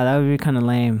 yeah, that would be kind of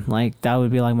lame. Like, that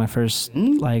would be like my first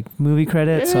like movie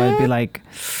credit. So I'd be like,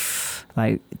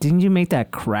 didn't you make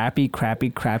that crappy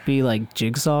like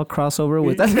Jigsaw crossover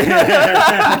with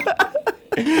that?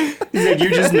 He's like,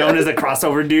 you're just known as a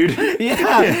crossover dude.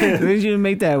 Yeah. Did you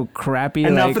make that crappy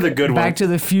enough like, for the good one. Back to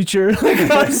the Future like,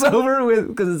 crossover with,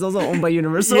 because it's also owned by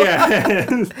Universal. Yeah.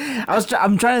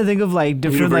 I'm trying to think of like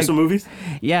different Universal like, movies.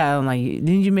 Yeah, I'm like,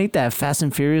 didn't you make that Fast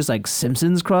and Furious like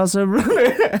Simpsons crossover?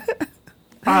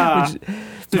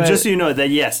 So just so you know that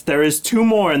yes, there is 2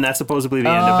 more, and that's supposedly the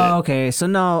end of it. Okay, so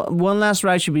no, one last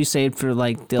ride should be saved for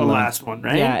like the last one,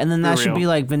 right? Yeah, and then that For should real. be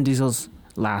like Vin Diesel's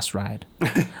last ride.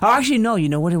 Oh, actually, no. You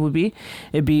know what it would be?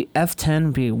 It'd be F10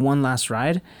 would be one last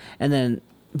ride, and then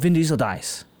Vin Diesel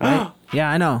dies. Right?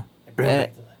 Yeah, I know.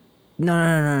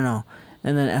 No.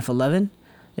 And then F11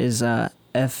 is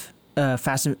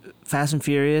Fast and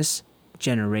Furious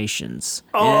Generations.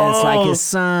 Oh, and it's like his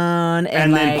son,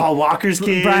 and then like Paul Walker's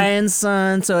kid, Brian's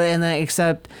son. So and then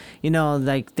except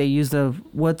like they use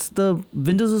what's the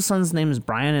Vin Diesel's son's name is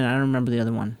Brian, and I don't remember the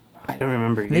other one. I don't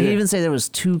remember. They even say there was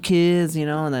 2 kids,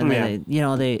 and then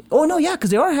they. Oh no, yeah, because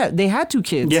they had 2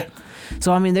 kids. Yeah.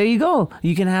 So I mean, there you go.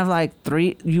 You can have like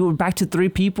 3. You were back to 3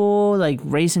 people like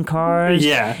racing cars.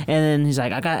 Yeah. And then he's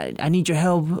like, I need your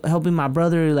help helping my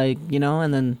brother, like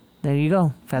and then there you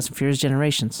go, Fast and Furious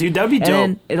Generations. Dude, that'd be dope.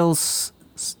 And then it'll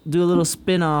do a little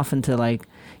spin off into like.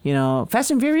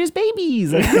 Fast and Furious babies.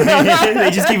 They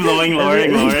just keep lowering.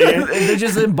 They're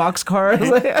just in boxcars.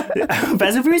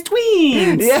 Fast and Furious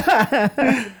tweens.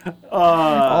 Yeah.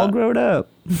 All grown up.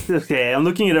 Okay, I'm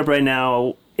looking it up right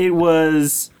now. It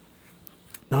was...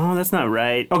 No, that's not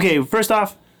right. Okay, first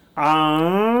off,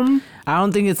 I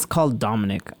don't think it's called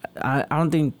Dominic. I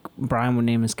don't think Brian would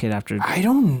name his kid after... I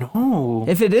don't know.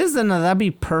 If it is, then that'd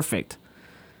be perfect.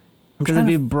 Because it'd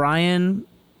be Brian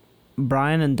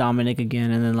and Dominic again,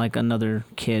 and then like another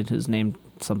kid who's named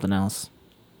something else.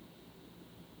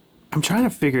 I'm trying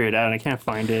to figure it out. I can't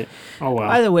find it. Oh well.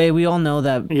 Either way, we all know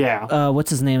that. Yeah.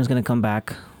 What's his name is gonna come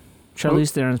back.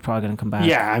 Charlize Theron's probably gonna come back.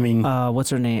 Yeah, I mean.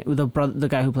 What's her name? The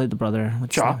guy who played the brother.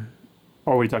 What's Shaw.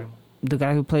 Or what are you talking about? The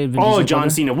guy who played. Vin Diesel's John brother?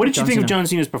 Cena. What did you think of John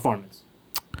Cena's performance?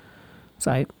 It's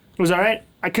alright. Was that right?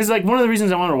 Because like one of the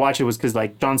reasons I wanted to watch it was because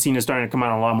like John Cena's starting to come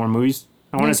out in a lot more movies.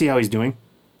 I want to see how he's doing.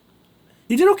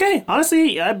 He did okay.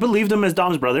 Honestly, I believed him as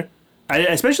Dom's brother,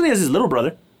 especially as his little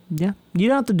brother. Yeah, you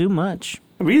don't have to do much.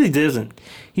 It really doesn't.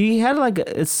 He had like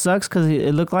it sucks because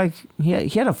it looked like he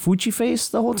had a Fuchi face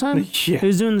the whole time. Yeah. He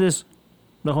was doing this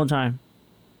the whole time.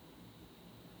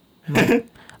 Like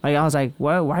I was like,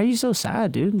 why are you so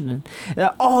sad, dude? And,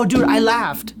 dude, I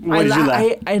laughed. Why did you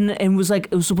laugh? And it was like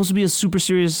it was supposed to be a super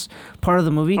serious part of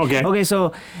the movie. Okay,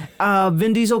 so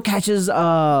Vin Diesel catches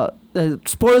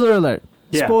spoiler alert.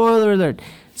 Yeah. Spoiler alert.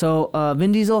 So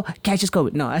Vin Diesel catches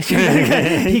COVID. No,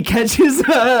 he catches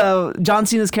John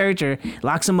Cena's character,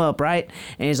 locks him up, right?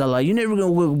 And he's like, "You're never gonna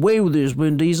get away with this,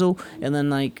 Vin Diesel." And then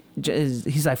like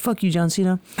he's like, "Fuck you, John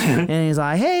Cena." And he's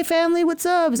like, "Hey, family, what's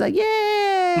up?" He's like,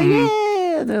 "Yeah, yeah."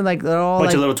 They're all bunch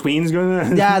like, of little tweens going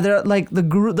on. Yeah, they're like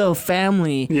the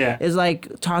family. Yeah. Is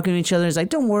like talking to each other. It's like,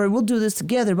 "Don't worry, we'll do this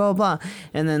together." Blah blah blah.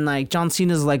 And then like John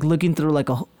Cena's like looking through like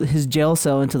his jail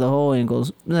cell into the hole and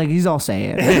goes like he's all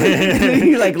saying.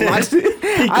 He like locks it.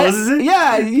 He closes it?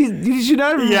 Yeah, you should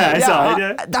not. Yeah, I saw it.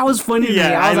 Yeah. That was funny to me.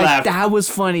 Yeah, I was I like, laughed. that was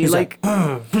funny. He's like,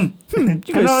 and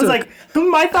I was like,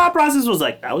 my thought process was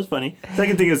like, that was funny.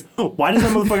 Second thing is, why does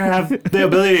that motherfucker have the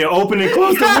ability to open and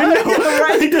close the window?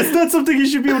 Right? Like, that's not something he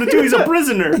should be able to do. He's a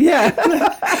prisoner. yeah.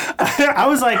 I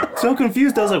was like so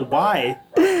confused. I was like, why?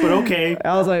 But okay.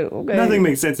 I was like, okay. Nothing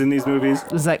makes sense in these movies.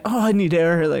 It's like, oh, I need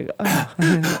air. Like,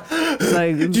 it's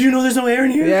like, Do you know there's no air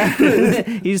in here? yeah.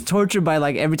 He's tortured by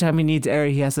like every time he needs air,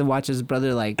 he has to watch his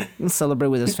brother like celebrate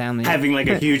with his family. Having like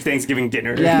a huge Thanksgiving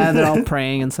dinner. Yeah, they're all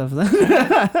praying and stuff.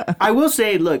 I will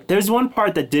say, look, there's one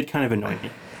part that did kind of annoy me.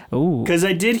 Ooh. Because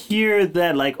I did hear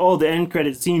that, like, oh, the end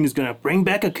credit scene is going to bring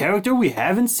back a character we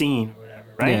haven't seen or whatever,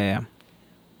 right? Yeah.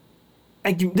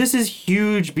 Like, this is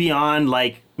huge beyond,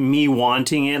 like, me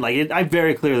wanting it. Like, I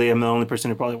very clearly am the only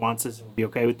person who probably wants this and will be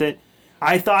okay with it.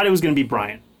 I thought it was going to be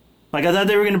Brian. Like, I thought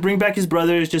they were going to bring back his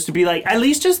brothers just to be, like, at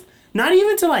least just, not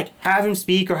even to, like, have him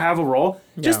speak or have a role.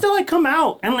 Just to, like, come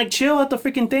out and, like, chill at the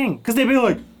freaking thing. Because they'd be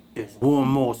like, there's one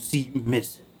more seat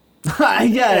missing.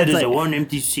 Yeah, There's like, a one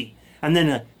empty seat. And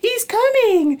then, he's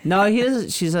coming! no, he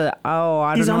is. She's a. Oh,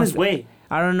 I don't know. He's on if- his way.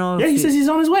 I don't know. Yeah, if he says he's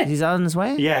on his way. he's on his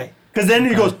way. Yeah. Because then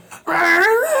he goes,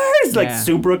 it's like Yeah.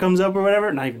 Supra comes up or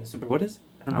whatever. Not even Supra. What is?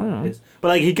 I don't know what it is. But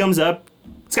like he comes up,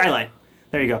 Skyline.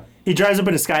 There you go. He drives up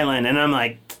in a Skyline, and I'm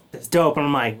like, that's dope. And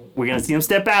I'm like, we're gonna see him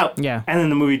step out. Yeah. And then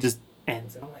the movie just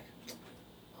ends. And I'm like,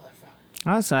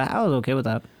 motherfucker. I was okay with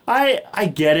that. I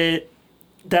get it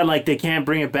that like they can't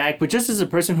bring it back, but just as a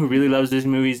person who really loves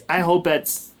Disney movies, I hope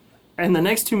that's in the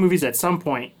next two movies at some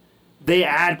point they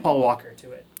add Paul Walker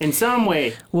to it in some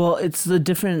way. Well, it's the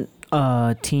different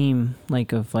team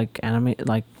like of like anime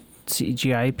like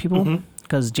CGI people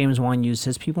because James Wan used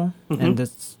his people and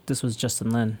this was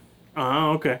Justin Lin.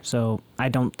 Oh, okay. So I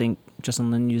don't think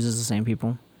Justin Lin uses the same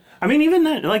people. I mean, even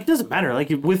that, like, it doesn't matter. Like,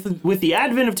 with the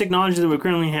advent of technology that we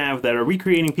currently have that are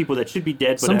recreating people that should be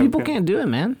dead. But Some people can't do it,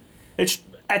 man. It's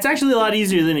actually a lot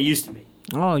easier than it used to be.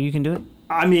 Oh, you can do it.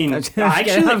 I mean,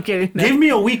 I'm kidding. Give me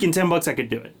a week and $10, I could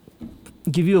do it.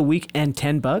 Give you a week and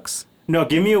 $10. No,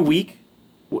 give me a week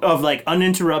of like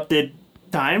uninterrupted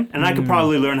time, and I could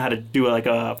probably learn how to do like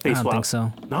a face I don't swap. think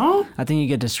so. No. I think you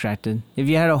get distracted. If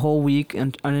you had a whole week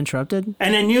uninterrupted.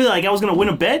 And then you like I was gonna win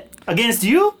a bet against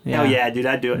you. Yeah. Oh yeah, dude,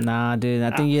 I'd do it. Nah, dude.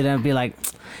 I think you'd be like,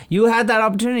 you had that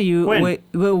opportunity. You When?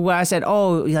 where I said,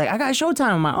 oh, you're like I got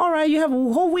Showtime. I'm like, all right, you have a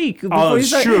whole week. Oh, before you it's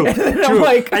start." true. And then True. I'm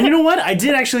like, And you know what? I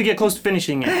did actually get close to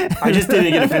finishing it. I just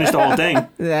didn't get to finish the whole thing.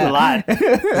 Yeah. A lot.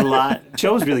 A lot. The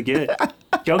show was really good.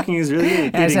 Joking is really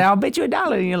good. and I said, I'll bet you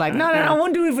 $1. And you're like, no, I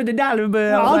won't do it for the $1,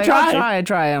 but I'll try. I'll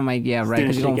try. I'm like, yeah, right,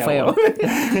 because you're Didn't gonna shake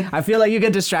fail. I feel like you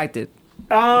get distracted. With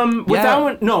Yeah. that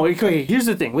one, no. Okay, here's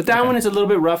the thing. With that one, it's a little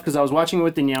bit rough because I was watching it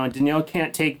with Danielle, and Danielle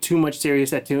can't take too much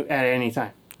serious at any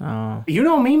time. Oh. You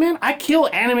know me, man. I kill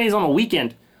animes on a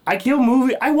weekend. I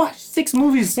watch 6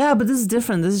 movies. Yeah, but this is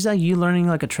different. This is like you learning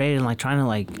like a trade and like trying to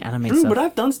like animate True, stuff. but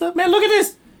I've done stuff. Man, look at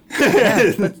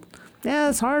this. Yeah,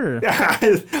 it's harder.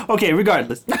 Okay,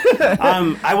 regardless.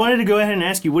 I wanted to go ahead and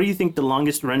ask you, what do you think the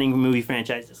longest running movie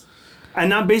franchise is? And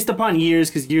not based upon years,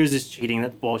 because years is cheating.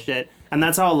 That's bullshit. And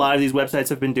that's how a lot of these websites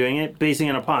have been doing it, basing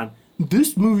it upon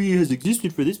this movie has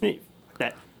existed for this many.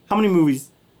 That. How many movies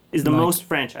is the Like- most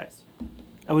franchise?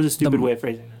 That was a stupid way of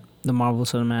phrasing that. The Marvel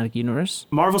Cinematic Universe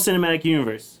Marvel Cinematic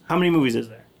Universe. How many movies is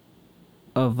there?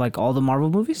 of like all the Marvel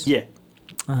movies. Yeah.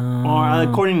 Or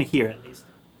according to here, at least.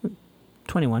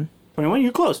 21. 21?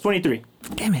 You're close. 23.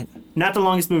 Damn it. Not the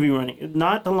longest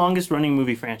running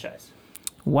movie franchise.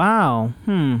 Wow.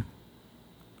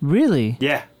 Really?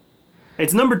 Yeah.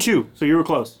 It's number 2, so you were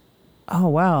close. Oh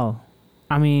wow.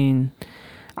 I mean,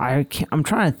 I'm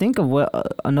trying to think of what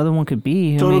another one could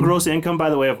be. Total gross income, by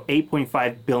the way, of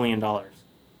 $8.5 billion.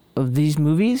 Of these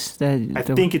movies that I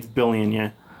think it's billion,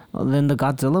 yeah. then the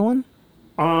Godzilla one.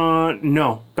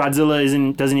 No.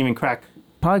 Godzilla doesn't even crack.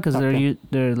 Probably because Okay.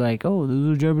 they're like, oh,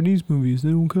 those are Japanese movies. They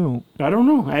don't count. I don't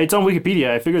know. It's on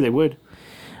Wikipedia. I figured they would.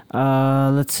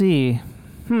 Let's see.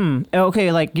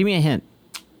 Okay, like give me a hint.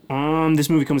 This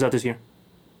movie comes out this year.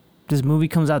 This movie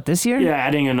comes out this year? Yeah,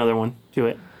 adding another one to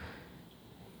it.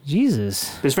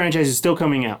 Jesus. This franchise is still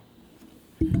coming out.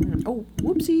 Oh,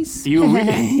 whoopsies.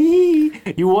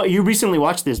 You recently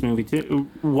watched this movie too.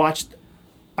 Watched,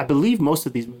 I believe, most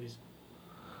of these movies.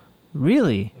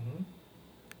 Really?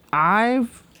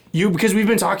 Because we've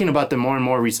been talking about them more and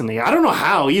more recently. I don't know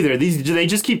how either. They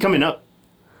just keep coming up.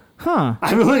 Huh.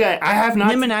 I mean, look, I have not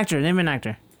Name an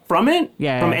actor. from it.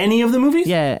 Yeah. From any of the movies.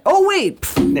 Yeah. Oh, wait.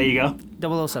 There you go.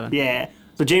 007. Yeah.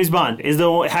 So James Bond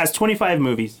has 25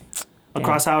 movies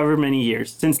across however many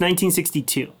years since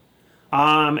 1962.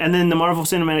 And then the Marvel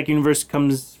Cinematic Universe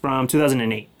comes from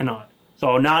 2008 and on.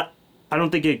 So I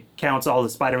don't think it counts all the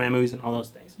Spider-Man movies and all those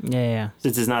things. Yeah.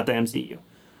 Since it's not the MCU.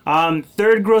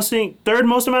 Third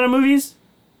most amount of movies,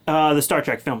 the Star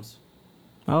Trek films.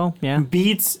 Oh, yeah.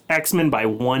 Beats X-Men by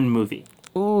 1 movie.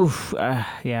 Oof.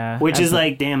 Yeah. Which is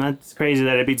like, damn, that's crazy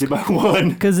that it beats it by 1.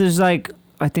 Because there's like,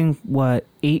 I think,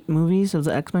 8 movies of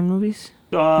the X-Men movies?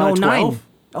 No, 12. 9.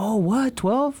 Oh, what?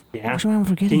 12? Yeah. Which one am I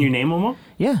forgetting? Can you name them all?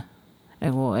 Yeah.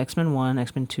 Well, X-Men 1,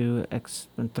 X-Men 2,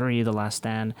 X-Men 3, The Last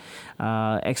Stand,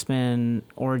 X-Men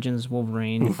Origins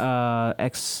Wolverine,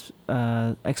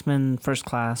 X-Men First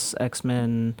Class,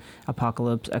 X-Men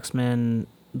Apocalypse, X-Men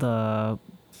Dark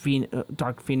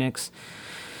Phoenix.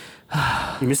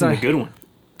 You're missing a good one.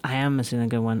 I am missing a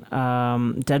good one.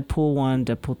 Deadpool 1,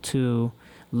 Deadpool 2,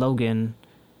 Logan,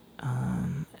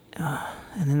 and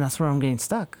then that's where I'm getting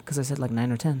stuck because I said like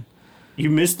 9 or 10.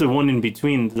 You missed the one in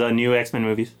between the new X-Men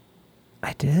movies.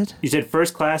 I did? You said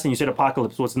First Class and you said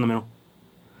Apocalypse. What's in the middle?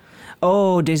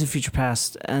 Oh, Days of Future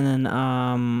Past. And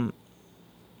then,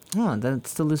 that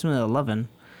still leaves me at 11.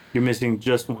 You're missing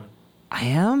just one. I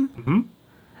am? Mm-hmm.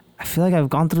 I feel like I've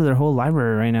gone through their whole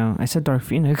library right now. I said Dark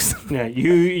Phoenix. Yeah,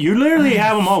 you literally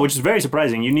have them all, which is very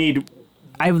surprising. You need...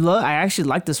 I actually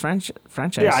like this franchise.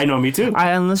 Yeah, I know, me too.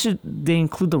 Unless they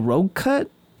include the Rogue cut.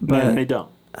 But no, they don't.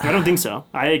 I don't think so.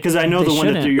 Because I know the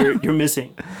one that you're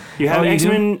missing. You have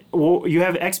X-Men. You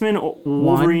have X-Men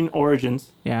Wolverine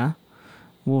Origins. Yeah,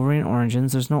 Wolverine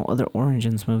Origins. There's no other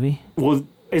Origins movie. Well,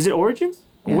 is it Origins?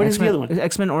 Yeah, what is the other one?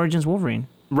 X-Men Origins Wolverine.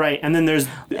 Right, and then there's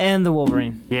the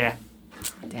Wolverine. Yeah.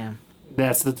 Damn.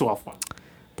 That's the 12th one.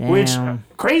 Damn. Which,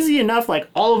 crazy enough, like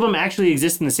all of them actually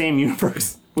exist in the same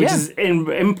universe, which is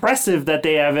impressive that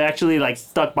they have actually like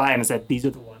stuck by and said these are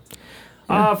the ones.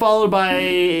 Followed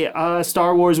by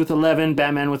Star Wars with 11,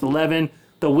 Batman with 11,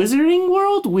 The Wizarding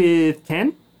World with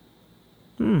 10.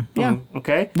 Yeah.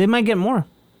 Okay. They might get more.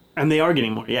 And they are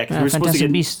getting more, yeah, because we're supposed to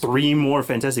get 3 more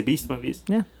Fantastic Beasts movies.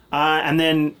 Yeah. And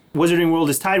then Wizarding World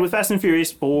is tied with Fast and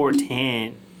Furious for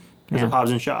 10. Because of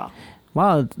Hobbs and Shaw.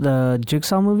 Wow, the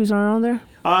Jigsaw movies aren't on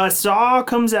there? Saw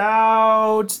comes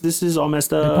out. This is all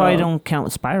messed up. They probably don't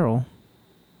count Spiral.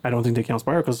 I don't think they count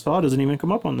Spiral because Saw doesn't even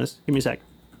come up on this. Give me a sec.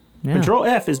 Yeah. Control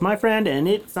F is my friend, and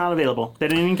it's not available. They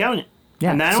didn't even count it.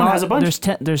 Yeah, and that one has a bunch.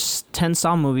 There's 10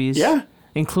 Saw movies. Yeah.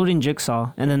 Including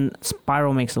Jigsaw, and then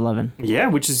Spiral makes 11. Yeah,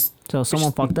 which is... So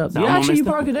someone fucked up. Yeah, actually, you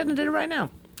probably could edit it right now.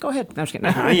 Go ahead. No, I'm just kidding.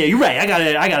 Yeah, you're right. I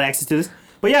got access to this.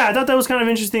 But yeah, I thought that was kind of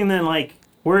interesting that, like,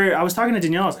 I was talking to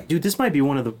Danielle, I was like, dude, this might be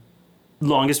one of the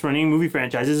longest running movie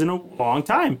franchises in a long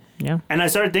time. Yeah. And I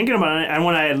started thinking about it, and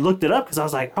when I looked it up, because I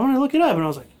was like, I want to look it up, and I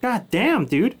was like, God damn,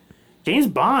 dude. James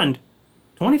Bond,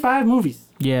 25 movies.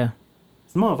 Yeah.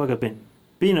 This motherfucker been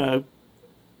being a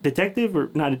detective, or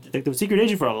not a detective, secret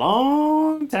agent for a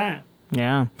long time.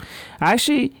 Yeah.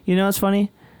 Actually, you know what's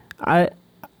funny?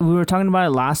 We were talking about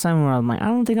it last time where I'm like, I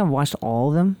don't think I've watched all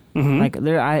of them. Mm-hmm. Like,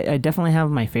 I definitely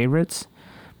have my favorites.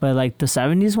 But, like, the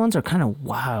 70s ones are kind of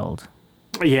wild.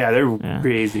 Yeah, they're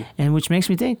crazy. And which makes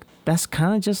me think that's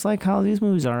kind of just like how these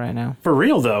movies are right now. For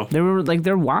real, though.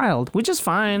 They're wild, which is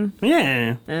fine.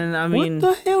 Yeah. And, I mean...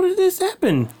 What the hell did this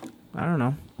happen? I don't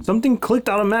know. Something clicked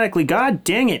automatically. God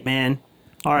dang it, man.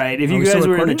 All right, if you guys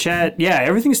were in the chat... Yeah,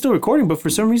 everything's still recording, but for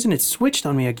some reason it switched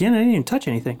on me again. I didn't even touch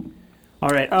anything. All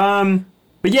right,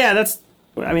 but yeah, that's...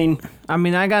 I mean,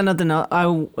 I got nothing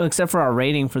else except for our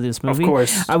rating for this movie. Of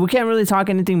course. We can't really talk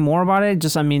anything more about it.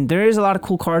 Just, there is a lot of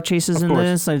cool car chases in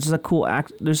this. Like,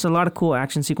 there's a lot of cool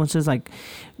action sequences. Like,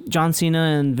 John Cena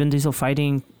and Vin Diesel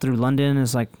fighting through London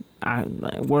is, like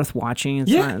worth watching.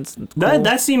 It's cool.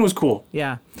 That scene was cool.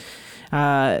 Yeah.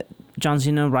 John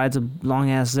Cena rides a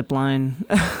long-ass zip line.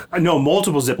 No,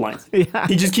 multiple zip lines. Yeah.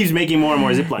 He just keeps making more and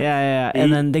more zip lines. Yeah.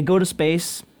 And then they go to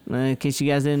space. In case you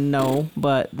guys didn't know,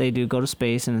 but they do go to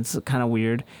space, and it's kind of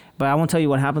weird. But I won't tell you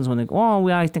what happens when they go,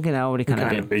 I think I already kind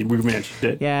of did. We mentioned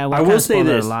it. Yeah, I will say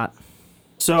this. A lot.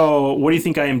 So, what do you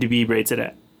think IMDb rates it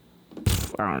at?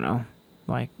 I don't know.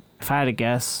 Like, if I had to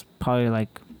guess, probably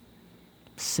like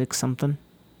 6 something.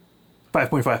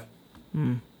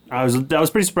 5.5. I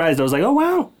was pretty surprised. I was like, oh,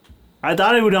 wow. I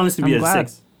thought it would honestly be at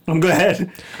 6. I'm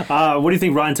glad. What do you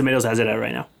think Rotten Tomatoes has it at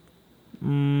right now?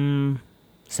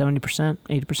 70%,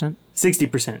 80%,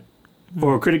 60%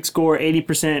 for critic score,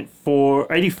 80% for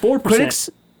 84%. Critics,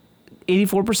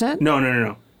 84%.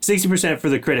 No. 60% for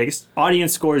the critics.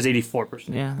 Audience score is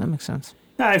 84%. Yeah, that makes sense.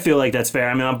 I feel like that's fair.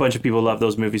 A bunch of people love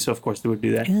those movies, so of course they would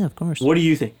do that. Yeah, of course. What do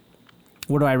you think?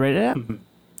 What do I rate it at?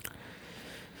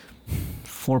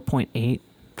 4.8.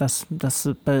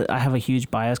 But I have a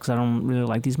huge bias because I don't really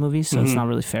like these movies, so it's not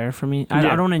really fair for me.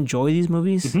 I don't enjoy these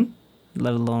movies,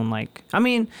 let alone like.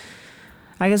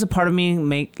 I guess a part of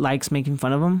me likes making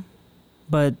fun of them,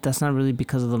 but that's not really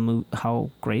because of the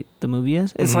how great the movie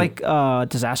is. It's like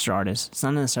Disaster Artist. It's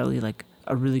not necessarily like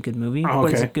a really good movie,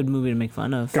 but it's a good movie to make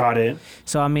fun of. Got it.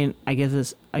 So I mean, I give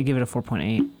it a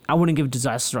 4.8. I wouldn't give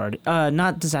Disaster Artist,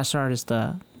 not Disaster Artist,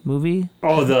 the movie.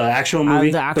 Oh, the actual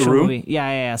movie. The actual Room? movie.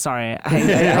 Yeah. Sorry,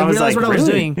 I realized what I was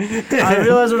doing. I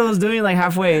realized what I was doing like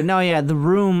halfway. No, yeah, The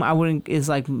Room. I wouldn't. Is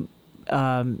like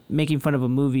making fun of a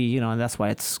movie, you know, and that's why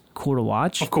it's cool to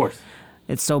watch. Of course.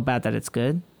 It's so bad that it's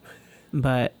good,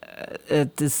 but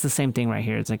it's the same thing right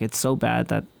here. It's like it's so bad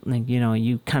that like you know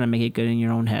you kind of make it good in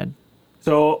your own head.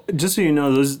 So just so you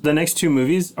know, the next 2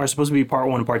 movies are supposed to be part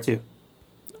 1 and part 2.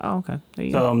 Oh, okay. There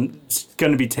you go. It's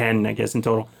going to be 10, I guess, in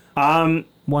total. One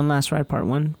Last Ride, part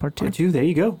 1, part 2. Part 2, there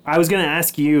you go. I was going to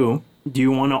ask you, do you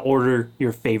want to order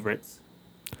your favorites?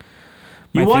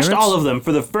 You watched all of them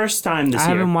for the first time this year. I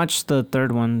haven't watched the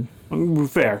third one.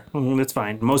 Fair. That's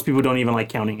fine. Most people don't even like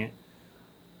counting it.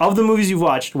 Of the movies you've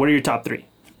watched, what are your top 3?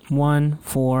 1,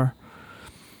 4,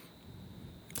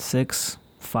 6,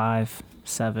 5,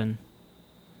 7.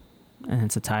 And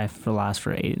it's a tie for last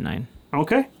for 8 and 9.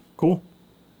 Okay, cool.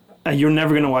 You're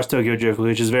never going to watch Tokyo Drift,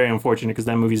 which is very unfortunate because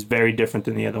that movie is very different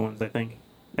than the other ones, I think.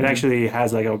 It actually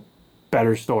has like a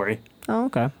better story. Oh,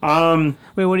 okay.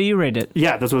 Wait, what do you rate it?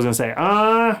 Yeah, that's what I was going to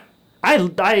say.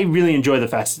 I really enjoy the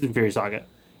Fast and Furious saga.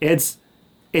 It's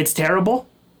terrible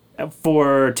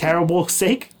for terrible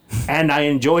sake, and I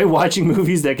enjoy watching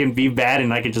movies that can be bad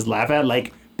and I can just laugh at,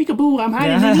 like, peekaboo, I'm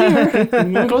hiding in here.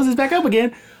 I'm going to close this back up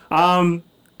again.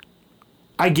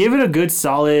 I give it a good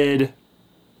solid.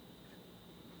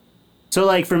 So,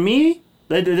 like, for me,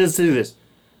 let's do this.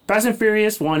 Fast and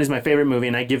Furious 1 is my favorite movie,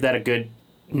 and I give that a good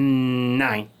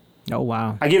 9. Oh,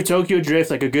 wow. I give Tokyo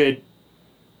Drift, like, a good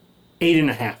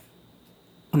 8.5.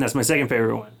 And that's my second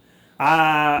favorite one.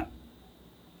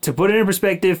 To put it in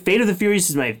perspective, Fate of the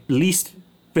Furious is my least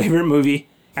favorite movie,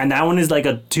 and that one is, like,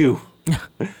 a 2.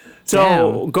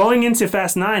 So, going into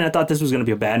Fast 9, I thought this was going to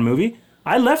be a bad movie.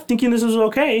 I left thinking this was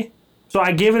okay. So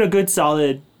I gave it a good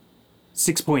solid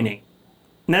 6.8. And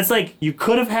that's like, you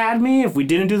could have had me if we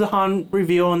didn't do the Han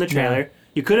reveal in the trailer. Yeah.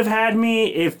 You could have had me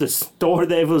if the story,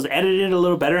 if it was edited a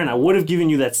little better, and I would have given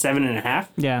you that 7.5.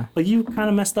 Yeah. Like, you kind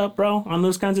of messed up, bro, on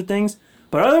those kinds of things.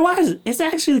 But otherwise, it's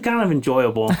actually kind of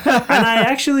enjoyable. And I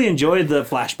actually enjoyed the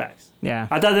flashbacks. Yeah.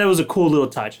 I thought that was a cool little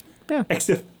touch. Yeah.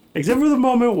 Except for the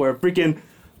moment where freaking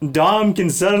Dom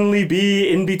can suddenly be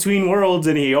in between worlds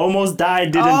and he almost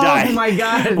didn't die. Oh my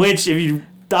god. Which, if you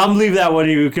I'll leave that one.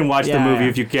 You can watch the movie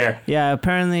if you care. Yeah,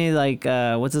 apparently, like,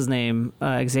 what's his name?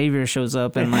 Xavier shows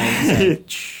up and, like,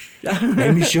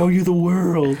 let me show you the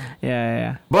world.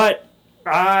 Yeah. But,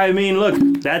 I mean, look,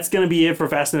 that's going to be it for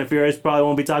Fast and the Furious. Probably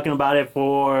won't be talking about it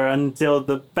until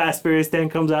the Fast Furious 10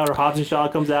 comes out, or Hobbs and Shaw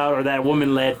comes out, or that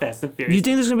woman-led Fast and Furious. You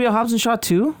think there's going to be a Hobbs and Shaw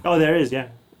 2? Oh, there is, yeah.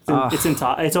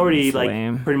 It's already like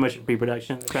lame. Pretty much in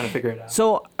pre-production. They're trying to figure it out.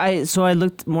 So I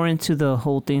looked more into the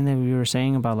whole thing that we were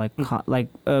saying about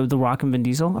The Rock and Vin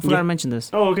Diesel. I forgot to mention this.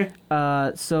 Oh, okay.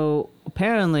 So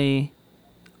apparently,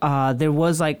 there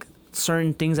was like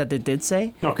certain things that they did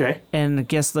say. Okay. And I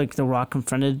guess like The Rock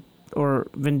confronted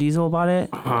Vin Diesel about it,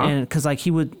 and because like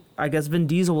I guess Vin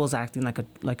Diesel was acting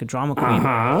like a drama queen,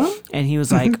 and he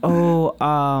was like,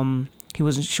 he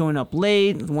wasn't showing up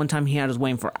late. One time he was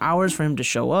waiting for hours for him to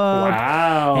show up.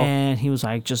 Wow. And he was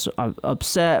like just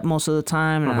upset most of the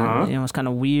time. And it was kind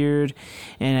of weird.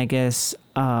 And I guess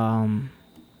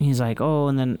he's like,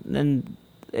 and then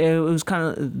it was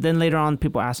kind of, then later on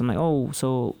people asked him like,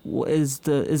 so is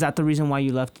that the reason why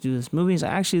you left to do this movie? He's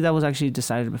like, actually, that was actually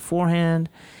decided beforehand.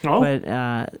 But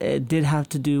it did have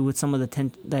to do with some of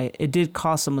the it did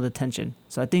cause some of the tension.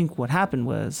 So I think what happened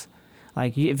was,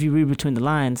 like, if you read between the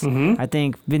lines, I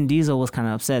think Vin Diesel was kind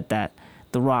of upset that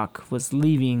The Rock was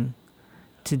leaving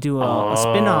to do a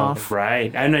spin-off. Right.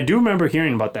 And I do remember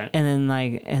hearing about that. And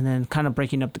then kind of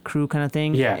breaking up the crew kind of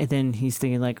thing. Yeah. And then he's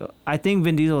thinking, like, I think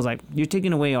Vin Diesel was like, you're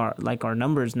taking away our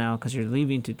numbers now because you're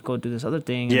leaving to go do this other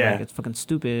thing. And, like, it's fucking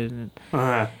stupid.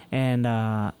 And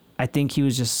I think he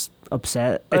was just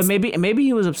upset. Maybe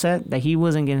he was upset that he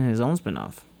wasn't getting his own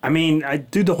spin-off. I mean,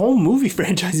 dude, the whole movie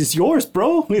franchise is yours,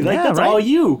 bro. That's all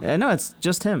you. No, it's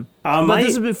just him. But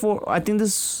this is before. I think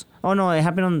this. Oh no, it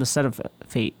happened on the set of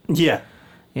Fate. Yeah.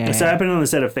 It happened on the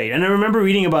set of Fate, and I remember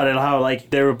reading about it, how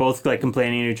like they were both like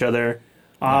complaining to each other.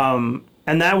 And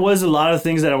that was a lot of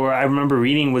things that I remember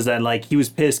reading was that like he was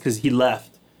pissed because he left.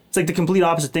 It's like the complete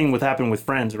opposite thing what happened with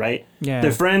Friends, right? Yeah.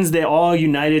 The Friends, they all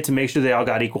united to make sure they all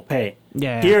got equal pay.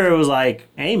 Yeah. Here it was like,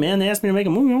 hey man, they asked me to make a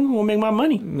movie, I'm gonna make my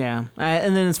money. Yeah.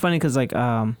 And then it's funny because like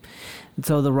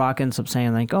so The Rock ends up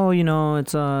saying like,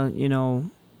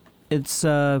 it's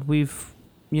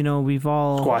we've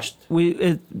all Squashed.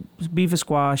 Beef is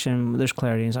squash and there's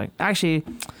clarity. It's like, actually,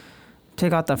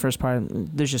 take out that first part.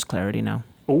 There's just clarity now.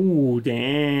 Oh,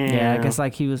 damn. Yeah, I guess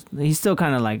like he's still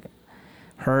kind of like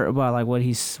hurt about like what he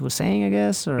was saying, I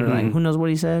guess, or like who knows what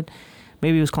he said.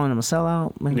 Maybe he was calling him a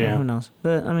sellout. Like, who knows?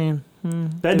 But I mean,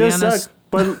 that does suck.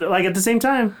 But like at the same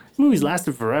time, movies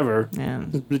lasted forever. Yeah,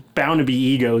 there's bound to be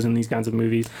egos in these kinds of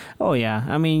movies. Oh yeah,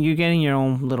 I mean you're getting your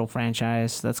own little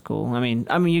franchise. That's cool. I mean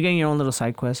you're getting your own little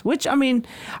side quest. Which I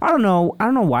don't know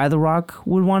why The Rock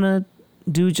would want to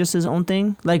do just his own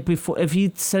thing. Like before, if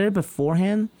he said it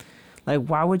beforehand, like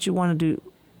why would you want to do?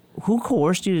 Who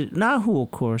coerced you? Not who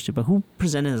coerced you, but who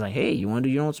presented as like, hey, you want to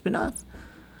do your own spin-off?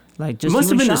 Like just it must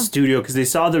have been the studio because they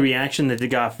saw the reaction that they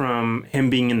got from him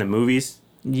being in the movies.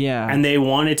 Yeah. And they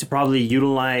wanted to probably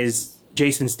utilize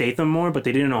Jason Statham more, but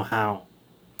they didn't know how.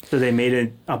 So they made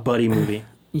it a buddy movie.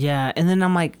 Yeah, and then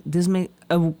I'm like,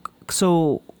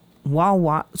 so when I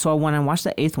watched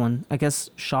the 8th one, I guess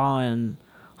Shaw and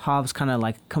Hobbs kind of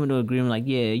like coming to agreement, like,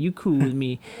 yeah, you cool with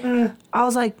me. I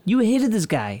was like, you hated this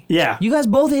guy. Yeah. You guys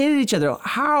both hated each other.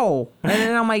 How? And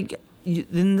then I'm like,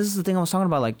 then this is the thing I was talking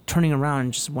about, like turning around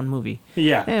in just one movie.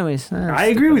 Yeah. Anyways, I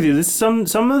agree with you. Some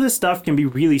of this stuff can be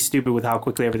really stupid with how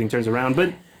quickly everything turns around,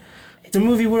 but it's a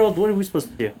movie world. What are we supposed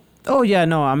to do? Oh yeah,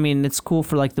 no, I mean it's cool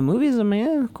for like the movies. I mean,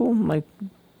 yeah, cool. Like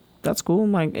that's cool.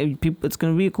 Like it's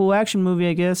gonna be a cool action movie,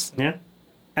 I guess. Yeah.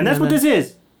 And that's what this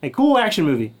is. A cool action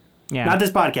movie. Yeah. Not this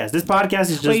podcast. This podcast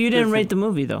is just. But you didn't rate the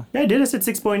movie though. Yeah, I did. I said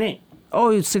 6.8. Oh,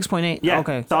 it's 6.8. Yeah.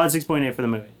 Okay. Solid 6.8 for the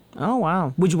movie. Oh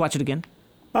wow. Would you watch it again?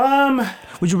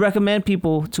 Would you recommend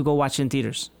people to go watch it in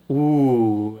theaters?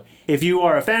 Ooh. If you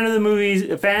are a fan of the movies,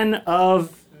 a fan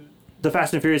of the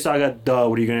Fast and Furious saga,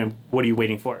 what are you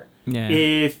waiting for? Yeah.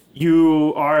 If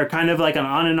you are kind of like an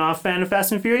on and off fan of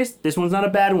Fast and Furious, this one's not a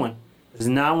bad one. This is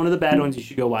not one of the bad ones. You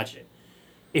should go watch it.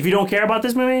 If you don't care about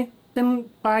this movie, then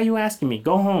why are you asking me?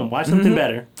 Go home. Watch something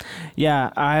better. Yeah,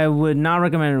 I would not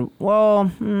recommend it. Well,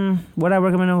 would I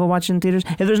recommend to go watch it in theaters?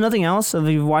 If there's nothing else, if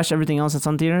you've watched everything else that's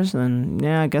on theaters, then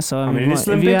yeah, I guess so. I mean,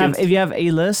 if you have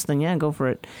A-list, then yeah, go for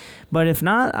it. But if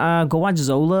not, go watch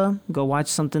Zola. Go watch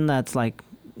something that's like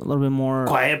a little bit more...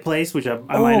 Quiet Place, which I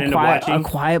might end up watching. A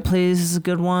Quiet Place is a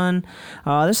good one.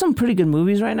 There's some pretty good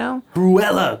movies right now.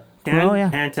 Cruella.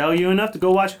 Can't tell you enough to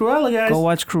go watch Cruella, guys. Go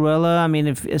watch Cruella. I mean,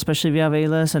 especially if you have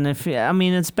A-list, and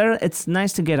it's better. It's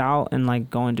nice to get out and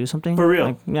like go and do something for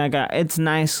real. Like, it's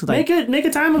nice. Like, make a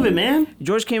time of it, man.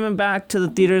 George came back to the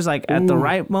theaters like at the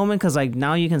right moment because like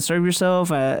now you can serve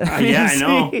yourself. Yeah, I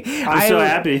know. I'm so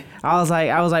happy. I was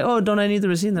like, oh, don't I need the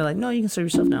receipt? And they're like, no, you can serve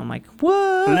yourself now. I'm like,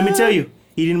 what? And let me tell you,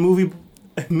 eating movie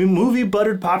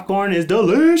buttered popcorn is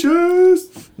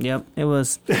delicious. Yep, it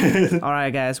was. All right,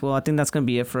 guys. Well, I think that's gonna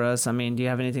be it for us. I mean, do you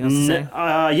have anything else to say?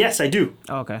 Yes, I do.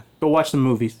 Oh, okay. Go watch some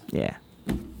movies. Yeah.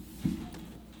 I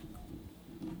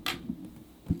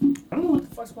don't know what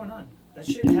the fuck's going on. That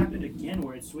shit happened again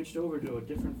where it switched over to a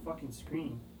different fucking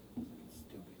screen.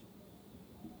 Stupid.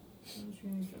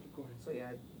 So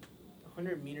yeah,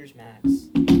 100 meters max.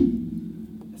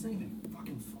 That's not even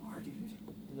fucking far, dude.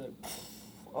 Look.